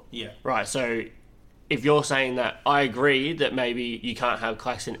the court. Yeah. Right. So if you're saying that, I agree that maybe you can't have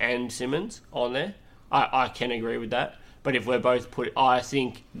Claxton and Simmons on there. I can agree with that. But if we're both I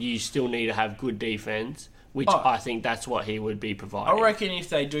think you still need to have good defense, which I think that's what he would be providing. I reckon if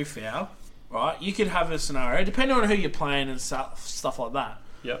they do foul, right, you could have a scenario, depending on who you're playing and stuff like that.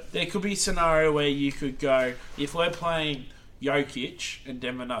 Yep. There could be a scenario where you could go, if we're playing Jokic and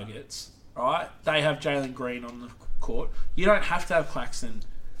Denver Nuggets, right, they have Jalen Green on the court. You don't have to have Claxton.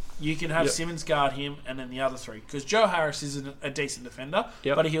 You can have Simmons guard him and then the other 3. Because Joe Harris is a decent defender,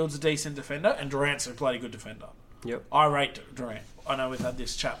 but Hield's a decent defender, and Durant's a bloody good defender. Yep. I rate Durant. I know we've had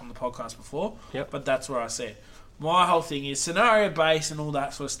this chat on the podcast before, but that's where I see it. My whole thing is scenario-based and all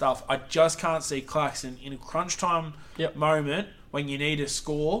that sort of stuff. I just can't see Claxton in a crunch time moment when you need to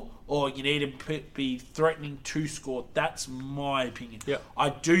score or you need to be threatening to score. That's my opinion. Yep. I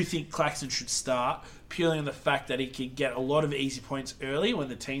do think Claxton should start purely on the fact that he can get a lot of easy points early when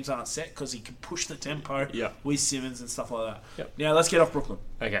the teams aren't set because he can push the tempo with Simmons and stuff like that. Yep. Now, let's get off Brooklyn.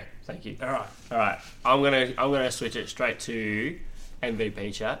 Okay, thank you. All right. I'm gonna switch it straight to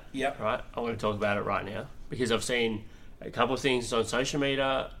MVP chat. Yep. Right. I want to talk about it right now because I've seen a couple of things on social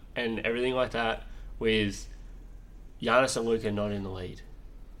media and everything like that with Giannis and Luka not in the lead.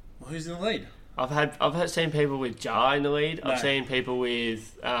 Well, who's in the lead? I've seen people with Ja in the lead. No. I've seen people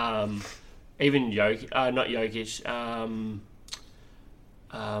with even not Jokic.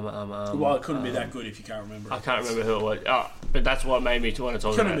 Well, it couldn't be that good if you can't remember. I can't remember who it was. Oh, but that's what made me want to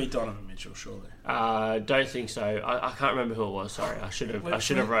talk about it. Couldn't be Donovan Mitchell, surely. Don't think so. I can't remember who it was. Sorry, I should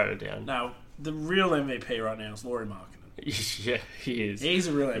have wrote it down. No, the real MVP right now is Lauri Markkanen. Yeah, he is. He's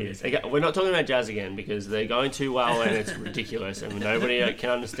a real MVP. We're not talking about Jazz again because they're going too well and it's ridiculous and nobody can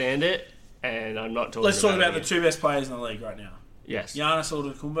understand it. And I'm not talking. Let's talk about the 2 best players in the league right now. Yes, Giannis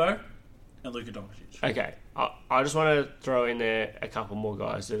Antetokounmpo and Luka Doncic. Okay, I just want to throw in there a couple more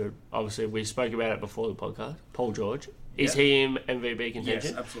guys that are obviously we spoke about it before the podcast. Paul George, is he in MVP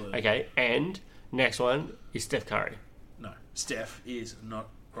contention? Yes, absolutely. Okay, and next one is Steph Curry. No, Steph is not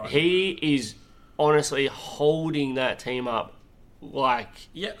right. He is honestly holding that team up like...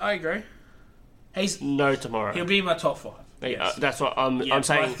 Yeah, I agree. He's no tomorrow. He'll be in my top 5. Yes. That's what I'm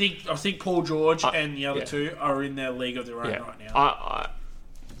saying. I think Paul George and the other 2 are in their league of their own right now. I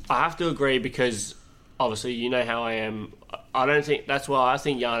have to agree because obviously you know how I am. I think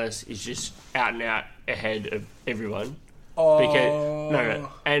Giannis is just out and out ahead of everyone. Because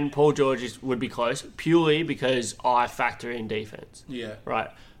and Paul George would be close purely because I factor in defense. Yeah. Right.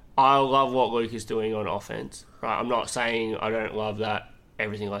 I love what Luke is doing on offense. Right. I'm not saying I don't love that,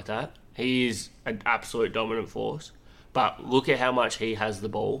 everything like that. He is an absolute dominant force. But look at how much he has the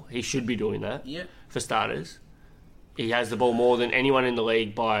ball. He should be doing that. Yeah. For starters. He has the ball more than anyone in the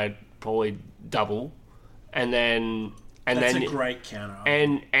league by probably double. And then... That's a great counter.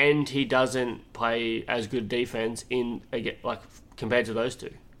 And he doesn't play as good defense compared to those 2.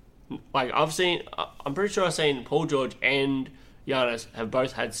 Like I'm pretty sure I've seen Paul George and Giannis have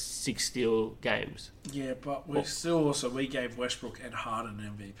both had 6 steal games. Yeah, but we gave Westbrook and Harden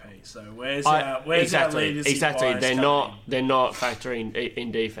MVP. So where's our leadership? Exactly. They're not factoring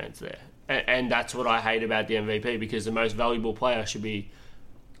in defense there, and that's what I hate about the MVP because the most valuable player should be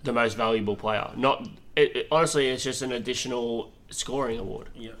the most valuable player. Honestly, it's just an additional scoring award.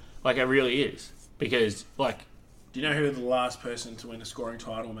 Yeah, like it really is because like. Do you know who the last person to win a scoring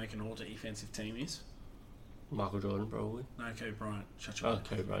title or make an all-defensive team is? Michael Jordan, probably. No, Kobe Bryant. Shut your mouth.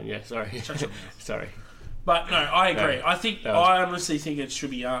 Kobe Bryant, yeah, sorry. Shut your mouth. Sorry. But no, I agree. I honestly think it should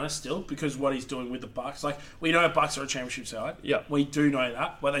be Giannis still because what he's doing with the Bucks. Like, we know Bucks are a championship side. Yeah. We do know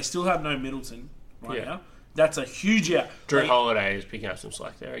that. But they still have no Middleton right now. That's a huge out. Drew Holiday is picking up some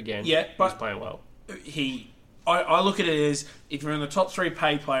slack there again. Yeah, but he's playing well. I look at it as if you're in the top 3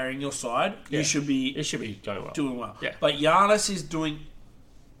 paid player in your side, you should be doing well. Yeah. But Giannis is doing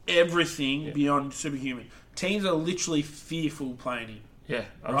everything beyond superhuman. Teams are literally fearful playing him. Yeah,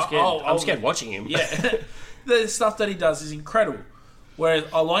 I'm Right? scared. I'm scared watching him. Yeah, the stuff that he does is incredible. Whereas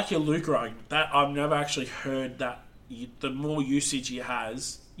I like your Luka argument. That I've never actually heard that. The more usage he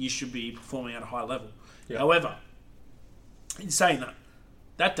has, you should be performing at a high level. Yeah. However, in saying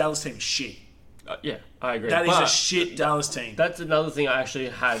that Dallas team is shit. Yeah, I agree. That is a shit Dallas team. That's another thing I actually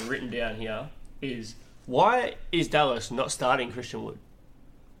had written down here is why is Dallas not starting Christian Wood?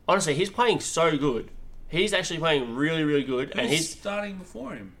 Honestly, he's playing so good. He's actually playing really, really good. And he's starting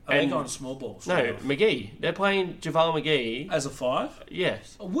before him. Are they going small balls? No, McGee. They're playing JaVale McGee. As a 5?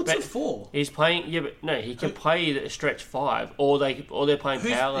 Yes. Wood's a 4. He's playing... Yeah, but no, he can play the stretch 5. Or they're playing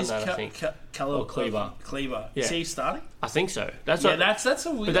Powell and that, I think. Or Kleber. Yeah. Is he starting? I think so. That's a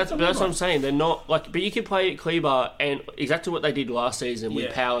weird... But that's what I'm saying. They're not... But you can play Kleber and exactly what they did last season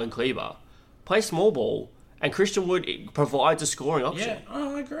with Powell and Kleber. Play small ball... And Christian Wood provides a scoring option. Yeah,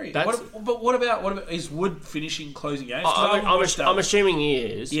 I agree. But what about is Wood finishing closing games? I'm assuming he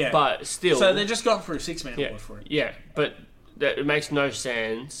is, but still. So they're just going for a 6-man award for it. Yeah, but it makes no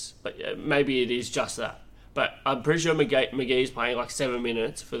sense. But maybe it is just that. But I'm pretty sure McGee's playing like 7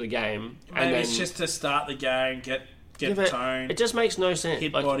 minutes for the game. Maybe it's just to start the game, get tone. It just makes no sense.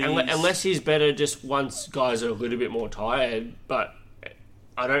 Hit bodies. Unless he's better just once guys are a little bit more tired, but...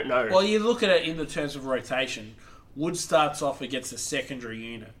 I don't know. Well, you look at it in the terms of rotation. Wood starts off against a secondary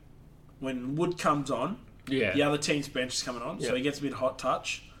unit. When Wood comes on, the other team's bench is coming on, so he gets a bit hot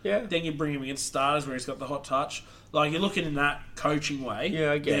touch. Yeah. Then you bring him against starters where he's got the hot touch. Like, you're looking in that coaching way.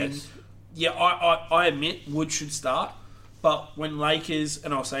 Yeah, I guess. Then, I admit Wood should start, but when Lakers,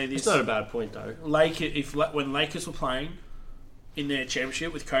 and I'll say this... It's not a bad point, though. When Lakers were playing in their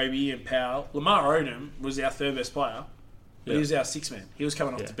championship with Kobe and Powell, Lamar Odom was our third best player. But he was our 6-man. He was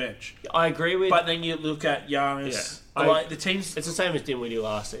coming off the bench. I agree with... But then you look at Giannis. Like the teams... It's the same as Dinwiddie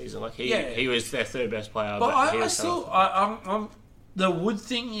last season. Like he was their third best player. But I'm the Wood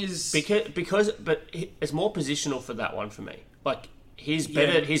thing is... Because it's more positional for that one for me. Like, he's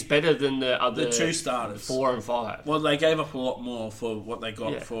better. Yeah. He's better than the other... The two starters. 4 and 5. Well, they gave up a lot more for what they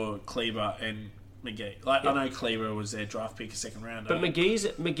got for Kleber and... McGee. I know Kleber was their draft pick, a second rounder. But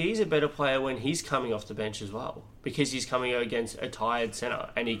McGee's a better player when he's coming off the bench as well, because he's coming against a tired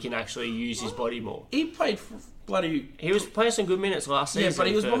centre and he can actually use his body more. He played He was playing some good minutes last season. Yeah, but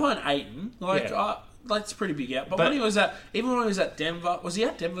he was behind Ayton. That's a pretty big out. But when he was at Denver, was he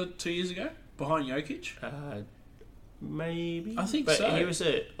at Denver 2 years ago behind Jokic? Maybe. I think so. He was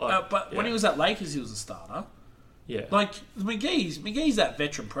when he was at Lakers, he was a starter. Yeah, like McGee's that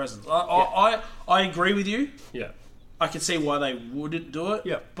veteran presence. I agree with you. Yeah, I can see why they wouldn't do it.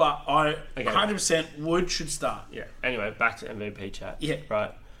 Yeah, but 100% Wood should start. Yeah. Anyway, back to MVP chat. Yeah,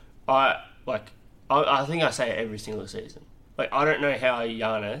 right. I think I say it every single season. Like, I don't know how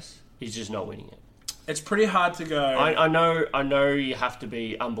Giannis is just not winning it. It's pretty hard to go. I know you have to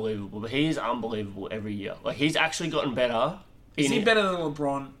be unbelievable, but he is unbelievable every year. Like, he's actually gotten better. Is he better than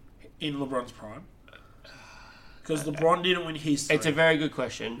LeBron in LeBron's prime? Because LeBron didn't win his 3. It's a very good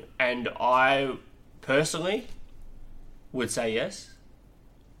question, and I personally would say yes,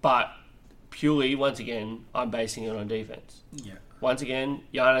 but purely, once again, I'm basing it on defense. Yeah. Once again,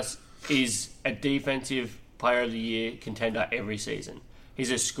 Giannis is a defensive player of the year contender every season.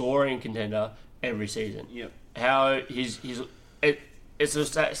 He's a scoring contender every season. Yep. It's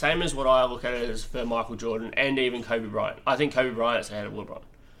the same as what I look at it as for Michael Jordan and even Kobe Bryant. I think Kobe Bryant's ahead of LeBron,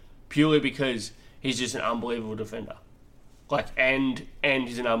 purely because he's just an unbelievable defender. And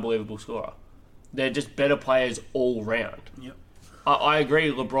he's an unbelievable scorer. They're just better players all round. Yep. I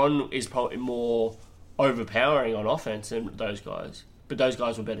agree, LeBron is probably more overpowering on offense than those guys. But those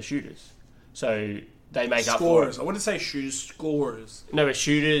guys were better shooters. So they make up for it. I wouldn't say shooters, scorers. No, but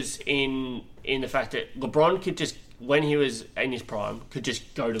shooters in the fact that LeBron could just, when he was in his prime, could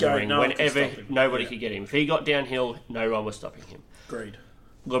just go to the ring whenever nobody could get him. If he got downhill, no one was stopping him. Agreed.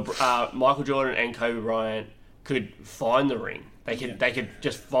 Michael Jordan and Kobe Bryant could find the ring. They could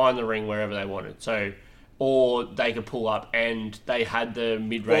just find the ring wherever they wanted. So, or they could pull up, and they had the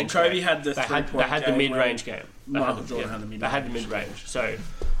mid-range. Well, Kobe had the they had the mid-range game. Michael Jordan had the mid-range. They had the mid-range. So,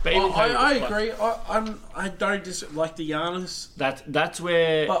 but even I agree. I don't like the Giannis. That's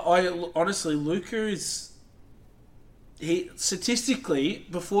where. But honestly, Luka is. He statistically,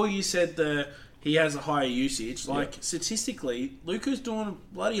 before you said he has a higher usage. Statistically, Luka's doing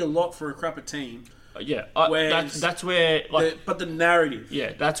bloody a lot for a crapper team. Yeah, that's where. But the narrative.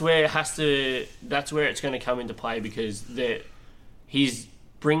 Yeah, that's where it has to. That's where it's going to come into play, because he's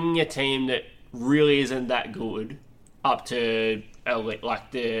bringing a team that really isn't that good up to elite.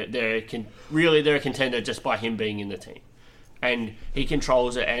 Like they're a contender just by him being in the team, and he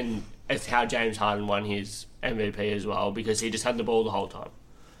controls it. And it's how James Harden won his MVP as well, because he just had the ball the whole time.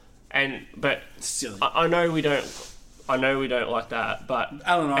 But silly. I know we don't like that, but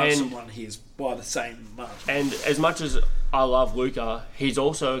Allen Iverson won his by the same margin. And as much as I love Luka, he's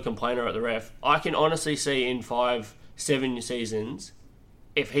also a complainer at the ref. I can honestly see in 5-7 seasons,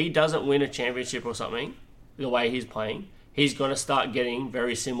 if he doesn't win a championship or something, the way he's playing, he's going to start getting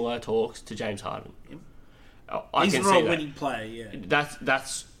very similar talks to James Harden. Yep. He's an all-winning player, yeah.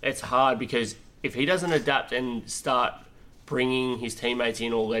 It's hard, because if he doesn't adapt and start bringing his teammates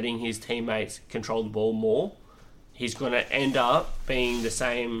in or letting his teammates control the ball more, he's going to end up being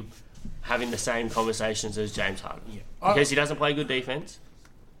having the same conversations as James Harden. Yeah. Because he doesn't play good defense.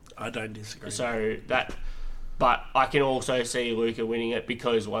 I don't disagree. So but I can also see Luka winning it,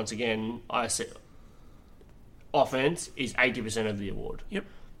 because once again, I see offense is 80% of the award. Yep.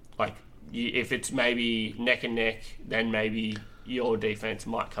 Like, if it's maybe neck and neck, then maybe your defense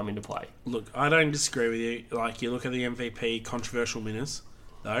might come into play. Look, I don't disagree with you. Like, you look at the MVP controversial winners,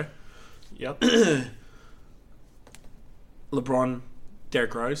 though. Yep. LeBron,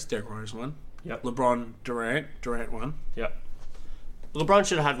 Derrick Rose won. Yep. LeBron, Durant won. Yep. LeBron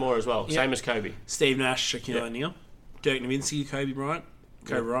should have had more as well, same as Kobe. Steve Nash, Shaquille O'Neal, Dirk Nowitzki, Kobe Bryant,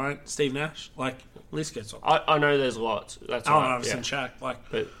 Steve Nash. Like, list gets on. I know there's lots. That's Allen right. Iverson, Shaq. Like,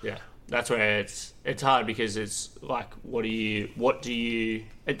 but yeah, that's where it's hard, because it's like, what the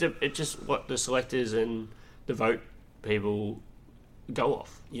selectors and the vote people go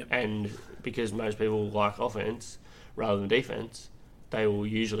off. Yep. And because most people like offense rather than defense, they will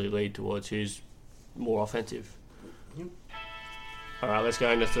usually lead towards who's more offensive. Yep. All right, let's go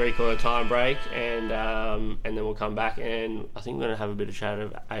into 3/4 time break, and then we'll come back, and I think we're going to have a bit of chat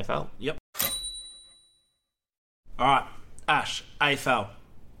of AFL. Yep. All right, Ash, AFL.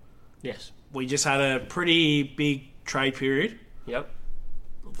 Yes. We just had a pretty big trade period. Yep.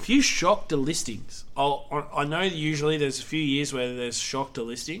 A few shock delistings. I know usually there's a few years where there's shock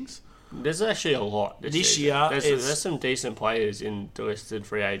delistings. There's actually a lot this year. There's some decent players in delisted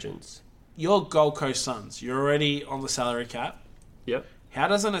free agents. Your Gold Coast Suns, you're already on the salary cap. Yep. How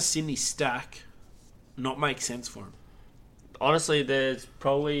doesn't a Sydney stack not make sense for him? Honestly, there's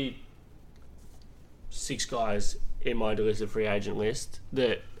probably 6 guys in my delisted free agent list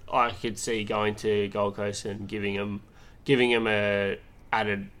that I could see going to Gold Coast and giving him a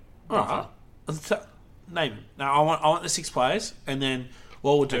added offer. Right. Name them. Now I want the 6 players, and then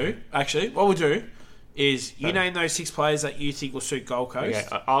what we'll do is you name those 6 players that you think will suit Gold Coast.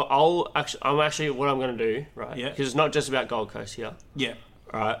 Okay, I'm actually what I'm going to do, right? Yeah. Because it's not just about Gold Coast here. Yeah.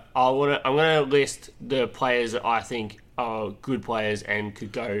 All right. I'm going to list the players that I think are good players and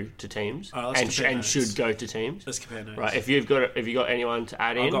could go to teams and should go to teams. Let's compare notes. Right. If you've got anyone to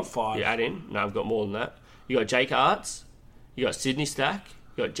add in, I've got 5. You add in. No, I've got more than that. You got Jake Arts. You got Sydney Stack.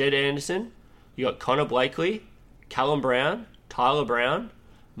 You got Jed Anderson. You got Connor Blakely, Callum Brown, Tyler Brown,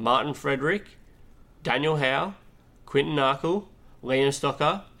 Martin Frederick, Daniel Howe, Quinton Narkle, Liam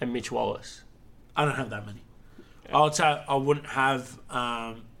Stocker, and Mitch Wallace. I don't have that many. I wouldn't have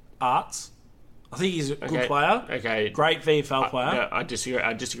Arts. I think he's a good player. Okay. Great VFL player. No, I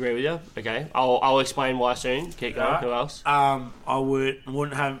disagree with you. Okay. I'll explain why soon. Keep going. Right. Who else? I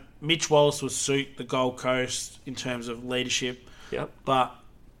wouldn't have Mitch Wallace would suit the Gold Coast in terms of leadership. Yep. But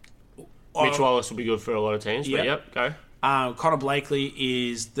Mitch Wallace will be good for a lot of teams. Yep. But go. Connor Blakely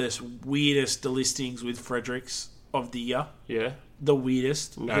is the weirdest delistings with Fredericks of the year. Yeah. The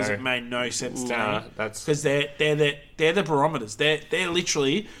weirdest, because it made no sense to me. Because they're the barometers. They're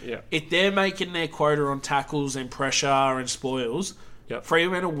literally if they're making their quota on tackles and pressure and spoils,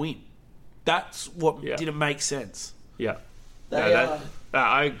 Fremantle will win. That's what didn't make sense. Yeah. The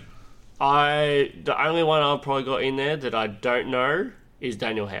only one I've probably got in there that I don't know is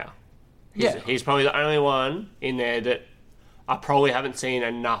Daniel Howe. He's probably the only one in there that I probably haven't seen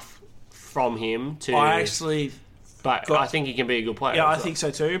enough from him to. But I think he can be a good player. Yeah, I think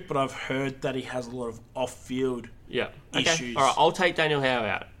so too. But I've heard that he has a lot of off-field issues. All right, I'll take Daniel Howe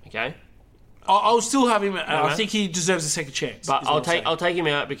out. Okay. I'll still have him. I think he deserves a second chance. But I'll take him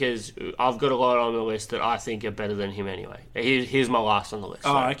out because I've got a lot on the list that I think are better than him anyway. Here's my last on the list.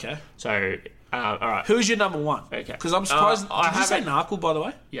 Okay. So, all right. Who's your number 1? Okay. Because I'm surprised. Did you say Narkle, by the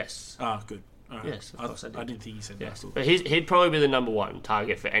way? Yes. Good. Right. Yes, of course I did. I didn't think you said Narkle. But he'd probably be the number 1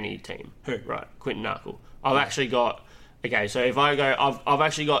 target for any team. Who? Right, Quinton Narkle. I've actually got... Okay, so if I go... I've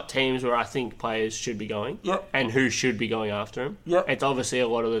actually got teams where I think players should be going and who should be going after him. Yep. It's obviously a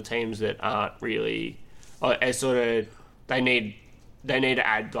lot of the teams that aren't really... It's sort of... They need to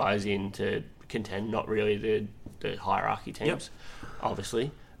add guys in to contend, not really the hierarchy teams, obviously.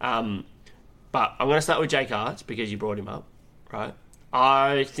 But I'm going to start with Jake Arts because you brought him up, right?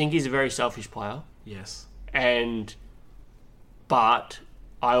 I think he's a very selfish player. Yes. But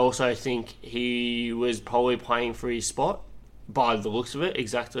I also think he was probably playing for his spot by the looks of it.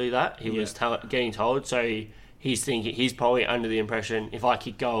 Exactly that. He was getting told. So he's probably under the impression, if I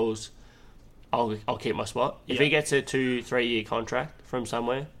kick goals, I'll keep my spot. If he gets a 2-3 year contract from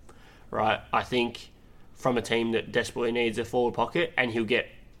somewhere, right, I think from a team that desperately needs a forward pocket, and he'll get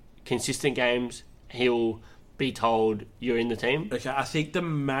consistent games, he'll be told you're in the team. Okay, I think the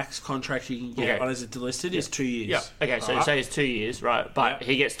max contract you can get on as a delisted is 2 years. Yeah. Okay, so say it's 2 years, right? But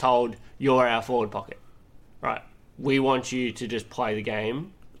he gets told you're our forward pocket, right? We want you to just play the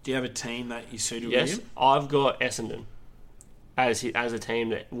game. Do you have a team that you suited with Yes, him? I've got Essendon as a team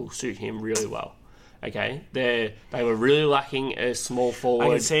that will suit him really well. Okay, they were really lacking a small forward. I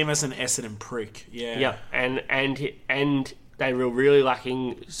can see him as an Essendon prick. Yeah. Yeah, and they were really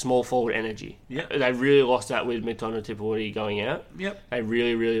lacking small forward energy. Yeah. They really lost that with McDonald Tipperary going out. Yep. They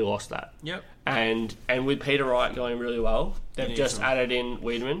really, really lost that. Yep. And with Peter Wright going really well, they've just added in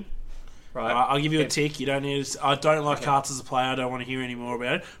Wiedemann. Right. I'll give you a tick. You don't need. I don't like Carts as a player. I don't want to hear any more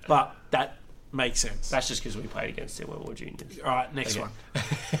about it. But that makes sense. That's just because we played against him when we were juniors. All right, next one.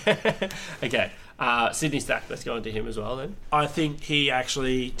 Okay. Sydney Stack. Let's go into him as well then. I think he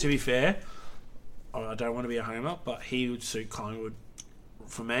actually, to be fair, I don't want to be a homer, but he would suit Collingwood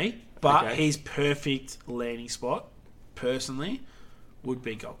for me. But his perfect landing spot, personally, would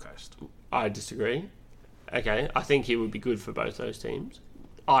be Gold Coast. I disagree. Okay. I think he would be good for both those teams.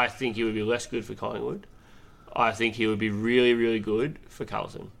 I think he would be less good for Collingwood. I think he would be really, really good for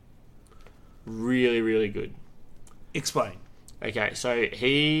Carlton. Really, really good. Explain. Okay, so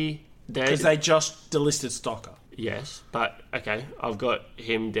because they just delisted Stocker. Yes, but okay, I've got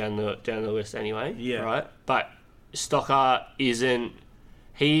him down the list anyway. Yeah. Right, but Stocker isn't.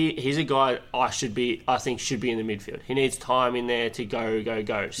 He's a guy I think should be in the midfield. He needs time in there to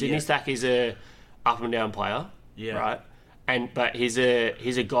go. Sydney Stack is a up and down player. Yeah. Right. But he's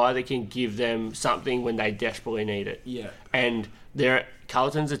a guy that can give them something when they desperately need it. Yeah. And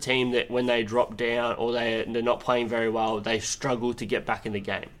Carlton's a team that when they drop down or they're not playing very well, they struggle to get back in the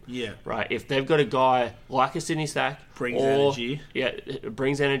game. Yeah. Right. If they've got a guy like a Sydney Stack, brings energy. Yeah, it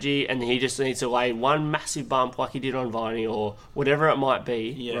brings energy, and he just needs to lay one massive bump like he did on Viney or whatever it might be.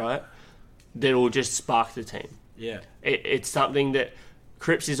 Yeah. Right. That will just spark the team. Yeah. It's something that.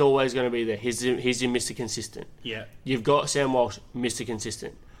 Cripps is always going to be there. He's your Mr. Consistent. Yeah. You've got Sam Walsh, Mr.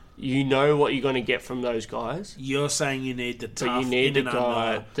 Consistent. You know what you're going to get from those guys. You're saying you need the tough, but you need the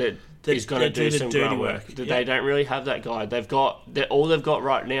guy that is going to do some grunt work. They don't really have that guy. All they've got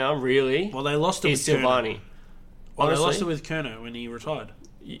right now, really. Well, they lost it with Silvani. Well, they lost it with Kerner when he retired.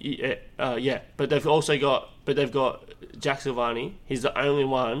 Yeah, but they've got Jack Silvani. He's the only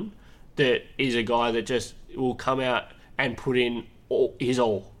one that is a guy that just will come out and put in. He's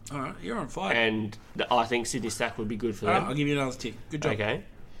all. All right, you're on fire. And I think Sydney Stack would be good for them. All right, I'll give you another tick. Good job. Okay.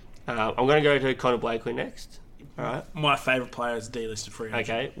 I'm going to go to Connor Blakely next. All right. My favourite player is delisted free agent.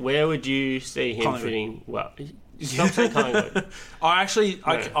 Okay. Where would you see him fitting? Well, stop saying Collingwood. I'm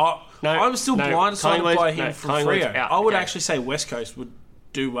still blindsided by him from Freo. I would actually say West Coast would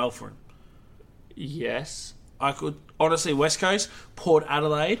do well for him. Yes. I could. Honestly, West Coast, Port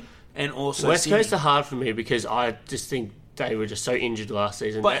Adelaide, and also West Sydney. Coast are hard for me because I just think they were just so injured last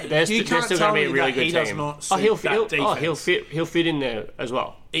season. But they're you still can't going to be a really good he team. Does not suit he'll fit in there as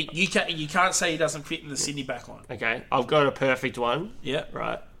well. You can't say he doesn't fit in the Sydney backline. Okay, I've got a perfect one. Yeah.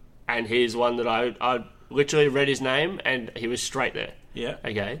 Right. And here's one that I literally read his name and he was straight there. Yeah.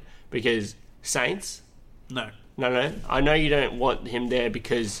 Okay. Because Saints. No. I know you don't want him there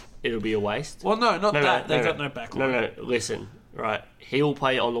because it'll be a waste. Well, no, not that. They've got no backline. No. Listen. Right. He will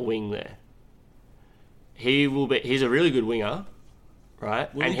play on the wing there. He's a really good winger,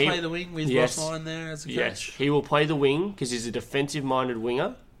 right? Will he play the wing with Ross Lyon there as a coach? Yes, he will play the wing because he's a defensive-minded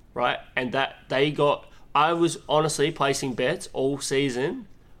winger, right? And I was honestly placing bets all season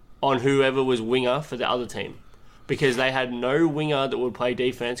on whoever was winger for the other team because they had no winger that would play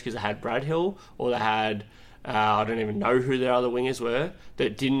defense because they had Brad Hill or they had I don't even know who their other wingers were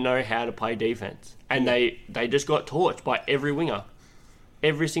that didn't know how to play defense, and they just got torched by every winger,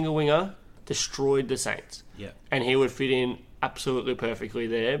 every single winger. Destroyed the Saints. Yeah. And he would fit in absolutely perfectly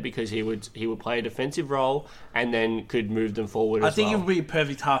there because he would play a defensive role and then could move them forward I think he would be a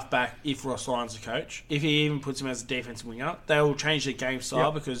perfect halfback if Ross Lyon's a coach. If he even puts him as a defensive winger, they will change their game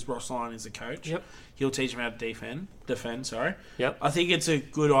style because Ross Lyon is a coach. Yep. He'll teach him how to defend. Yep. I think it's a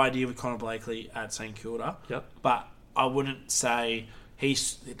good idea with Connor Blakely at St Kilda. Yep. But I wouldn't say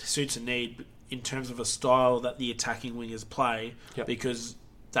it suits a need in terms of a style that the attacking wingers play because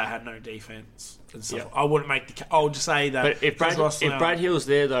they had no defense and stuff. I wouldn't make the. I'll just say that. But if Brad Hill's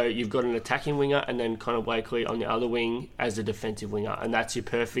there, though, you've got an attacking winger and then Connor Blakely on the other wing as a defensive winger, and that's your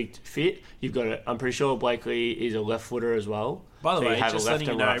perfect fit. You've got I'm pretty sure Blakely is a left footer as well. By the way, just letting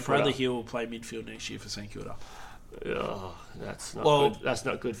you know, Bradley Hill will play midfield next year for St Kilda. Oh, that's not good. That's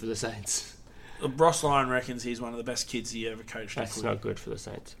not good for the Saints. Ross Lyon reckons he's one of the best kids he ever coached. That's not good for the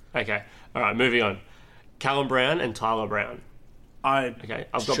Saints. Okay, all right, moving on. Callum Brown and Tyler Brown. I've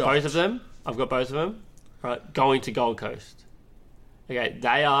got both of them. Right, going to Gold Coast. Okay,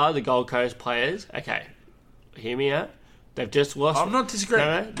 they are the Gold Coast players. Okay, hear me out. They've just lost. I'm not disagreeing.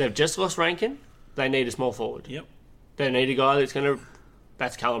 No, they've just lost Rankin. They need a small forward. Yep. They need a guy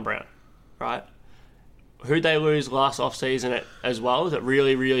that's Callum Brown, right? Who'd they lose last off-season as well that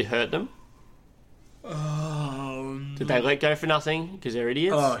really, really hurt them? Did they let go for nothing because they're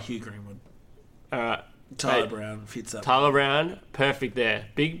idiots? Oh, Hugh Greenwood. All right. Tyler Brown fits up. Tyler Brown, perfect there.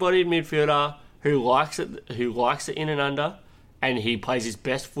 Big-bodied midfielder who likes it in and under, and he plays his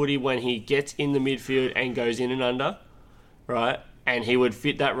best footy when he gets in the midfield and goes in and under, right? And he would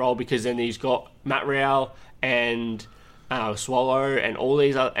fit that role because then he's got Matt Rowell and Swallow and all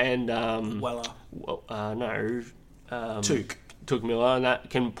these other Weller. Took Miller, and that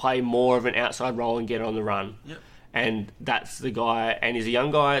can play more of an outside role and get on the run. Yep. And that's the guy, and he's a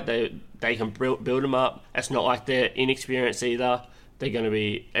young guy. They can build him up. It's not like they're inexperienced either. It's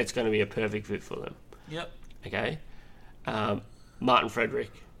going to be a perfect fit for them. Yep. Okay. Martin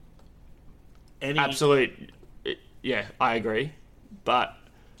Frederick. Absolute. Yeah, I agree. But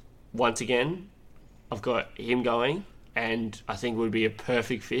once again, I've got him going, and I think would be a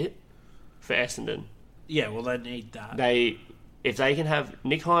perfect fit for Essendon. Yeah, well, they need that. If they can have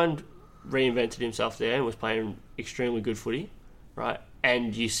Nick Hind reinvented himself there and was playing extremely good footy, right?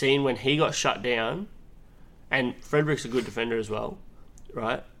 And you've seen when he got shut down, and Frederick's a good defender as well,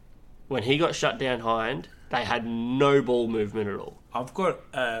 right? When he got shut down Hind, they had no ball movement at all. I've got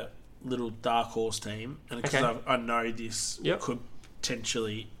a little dark horse team, and because I know this could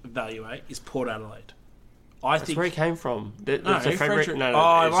potentially evaluate, is Port Adelaide. That's where he came from. Frederick. No.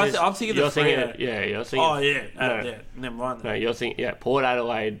 I'm thinking you're the thinking. You're thinking. Oh yeah, never mind. No, you're thinking. Yeah, Port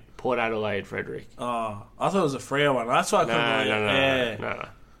Adelaide, Frederick. Oh, I thought it was a Freo one. That's why I couldn't.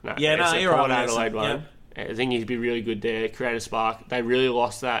 No. Yeah, you're Port right. Adelaide one. Yep. I think he'd be really good there. Create a spark. They really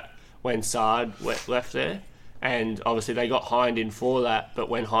lost that when Sard left there, and obviously they got Hind in for that. But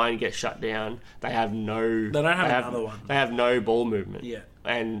when Hind gets shut down, they have no. They don't have another one. They have no ball movement. Yeah.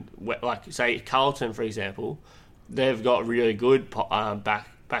 And like say Carlton, for example, they've got really good back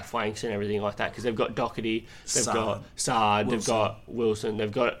flanks and everything like that because they've got Doherty, they've got Sard, they've got Wilson,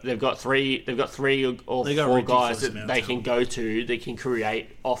 they've got three or four guys that they can go to. They can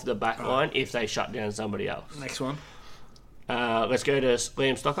create off the back line if they shut down somebody else. Next one. Let's go to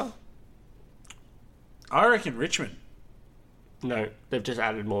Liam Stocker. I reckon Richmond. No, they've just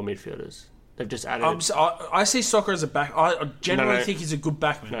added more midfielders. They've just added. I see Stocker as a back. I generally think he's a good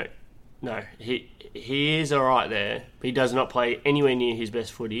backman. No, he is all right there, but he does not play anywhere near his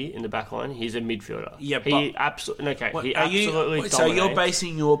best footy in the back line. He's a midfielder. Yeah, he absolutely dominates. So you're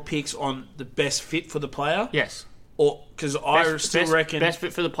basing your picks on the best fit for the player? Yes. Or because I still reckon best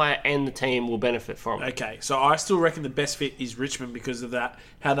fit for the player and the team will benefit from it. Okay, so I still reckon the best fit is Richmond because of that,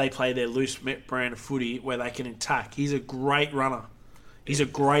 how they play their loose brand of footy where they can attack. He's a great runner. He's a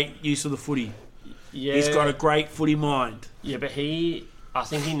great use of the footy. Yeah. He's got a great footy mind. Yeah, but I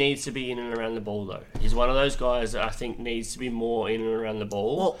think he needs to be in and around the ball, though. He's one of those guys that I think needs to be more in and around the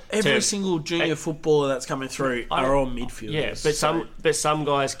ball. Well, every single junior footballer that's coming through are all midfielders. Yeah, but some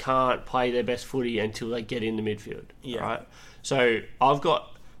guys can't play their best footy until they get in the midfield. Yeah. Right? So I've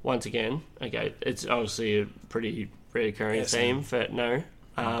got, once again, it's obviously a pretty recurring theme for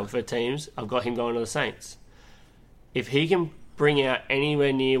teams. I've got him going to the Saints. If he can bring out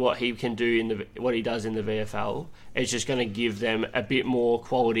anywhere near what he can do what he does in the VFL, it's just going to give them a bit more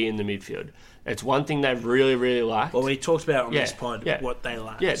quality in the midfield. It's one thing they've really, really lacked. Well, we talked about on this pod what they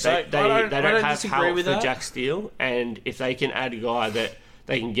lack. Yeah, so they don't have help for Jack Steele, and if they can add a guy that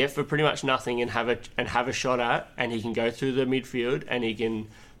they can get for pretty much nothing and have a shot at, and he can go through the midfield and he can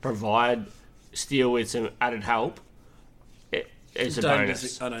provide Steele with some added help, it's a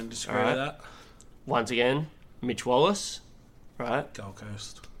bonus. I don't disagree with that. Once again, Mitch Wallace. Right, Gold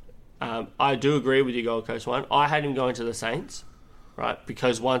Coast. I do agree with your Gold Coast one. I had him going to the Saints, right?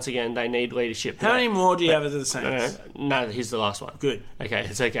 Because once again, they need leadership. How many more do you have at the Saints? No, here's the last one. Good. Okay,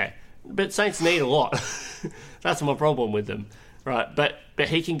 it's okay. But Saints need a lot. That's my problem with them. Right, but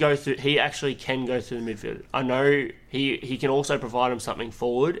he can go through. He actually can go through the midfield. I know he can also provide him something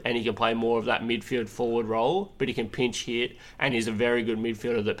forward, and he can play more of that midfield forward role. But he can pinch hit, and he's a very good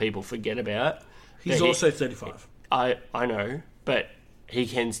midfielder that people forget about. He's also 35. I know, but he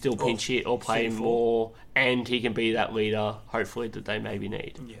can still pinch hit or play more, and he can be that leader. Hopefully, that they maybe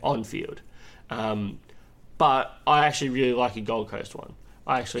need on field. But I actually really like a Gold Coast one.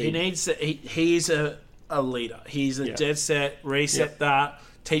 He is a leader. He's a dead set, reset that,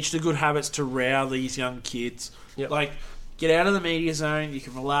 teach the good habits to row these young kids. Like, get out of the media zone, you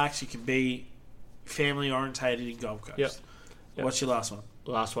can relax, you can be family orientated in Gold Coast. What's your last one?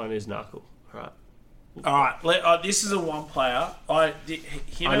 Last one is Knuckle. Alright, this is a one player. I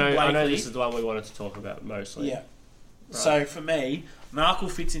know this is the one we wanted to talk about mostly. Yeah. Right. So for me, Knuckle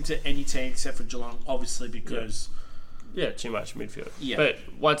fits into any team except for Geelong, obviously, because... Yeah, too much midfield. Yeah. But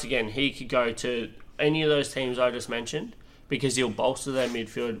once again, he could go to any of those teams I just mentioned because he'll bolster their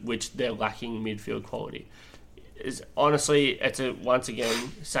midfield, which they're lacking midfield quality. Honestly, once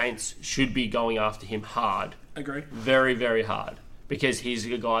again, Saints should be going after him hard. Agree. Very, very hard. Because he's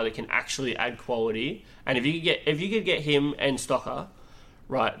a guy that can actually add quality. And if you could get him and Stocker,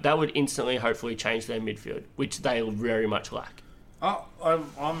 right, that would instantly hopefully change their midfield, which they very much lack.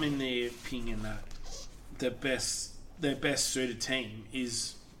 I'm in the opinion that their best suited team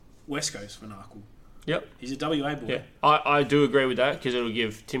is West Coast for Narkle. Yep. He's a WA boy. Yeah. I do agree with that because it'll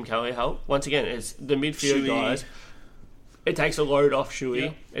give Tim Kelly help. Once again, it's the midfield guys. It takes a load off Shuey.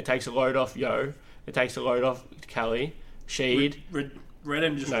 Yep. It takes a load off Yo. It takes a load off Kelly. Sheed.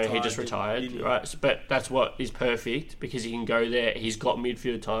 Redham just retired. No, he just retired. Right, but that's what is perfect because he can go there. He's got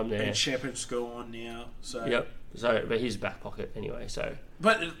midfield time there. And Shepherd's go on now. So yep. So, but he's back pocket anyway. So,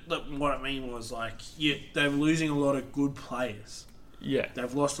 but what I mean was they're losing a lot of good players. Yeah,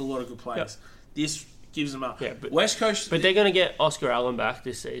 they've lost a lot of good players. Yep. This gives them up. Yeah, but West Coast. But they're going to get Oscar Allen back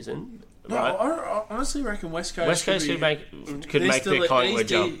this season. No, right? I honestly reckon West Coast could make the Collingwood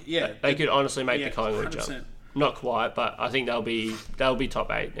jump. Yeah, they could honestly make the Collingwood jump. Not quite, but I think they'll be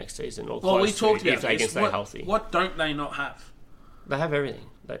top 8 next season or close we talked about if they can stay healthy. What don't they not have? They have everything.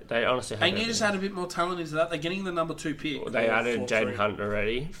 They honestly have. And you just add a bit more talent into that. They're getting the number 2 pick. They added Jaden Hunt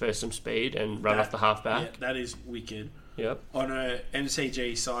already for some speed and run off the halfback. Yeah, that is wicked. Yep. On a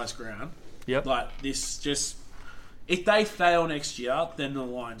MCG size ground. Yep. This just, if they fail next year, then the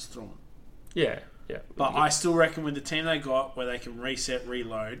line's thrown. Yeah. But I still reckon with the team they got, where they can reset,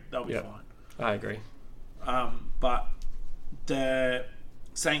 reload, they'll be fine. I agree. But the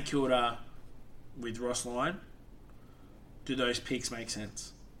St Kilda with Ross Lyon, do those picks make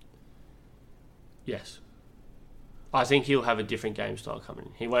sense? Yes. I think he'll have a different game style coming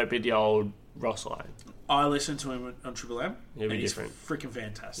in. He won't be the old Ross Lyon. I listened to him on Triple M. He'll be different. He's freaking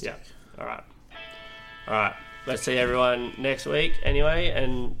fantastic. Yeah. All right. Let's see everyone next week anyway,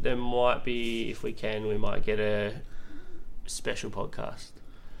 and there might be, if we can, we might get a special podcast.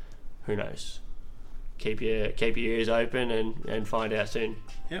 Who knows? Keep your ears open and find out soon.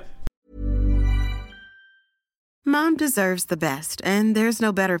 Yep. Mom deserves the best, and there's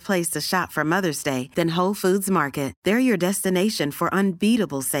no better place to shop for Mother's Day than Whole Foods Market. They're your destination for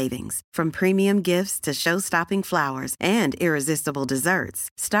unbeatable savings, from premium gifts to show-stopping flowers and irresistible desserts.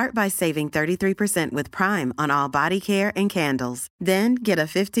 Start by saving 33% with Prime on all body care and candles. Then get a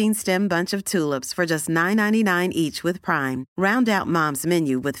 15-stem bunch of tulips for just $9.99 each with Prime. Round out Mom's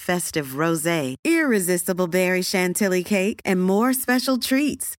menu with festive rosé, irresistible berry chantilly cake, and more special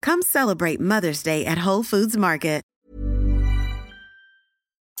treats. Come celebrate Mother's Day at Whole Foods Market.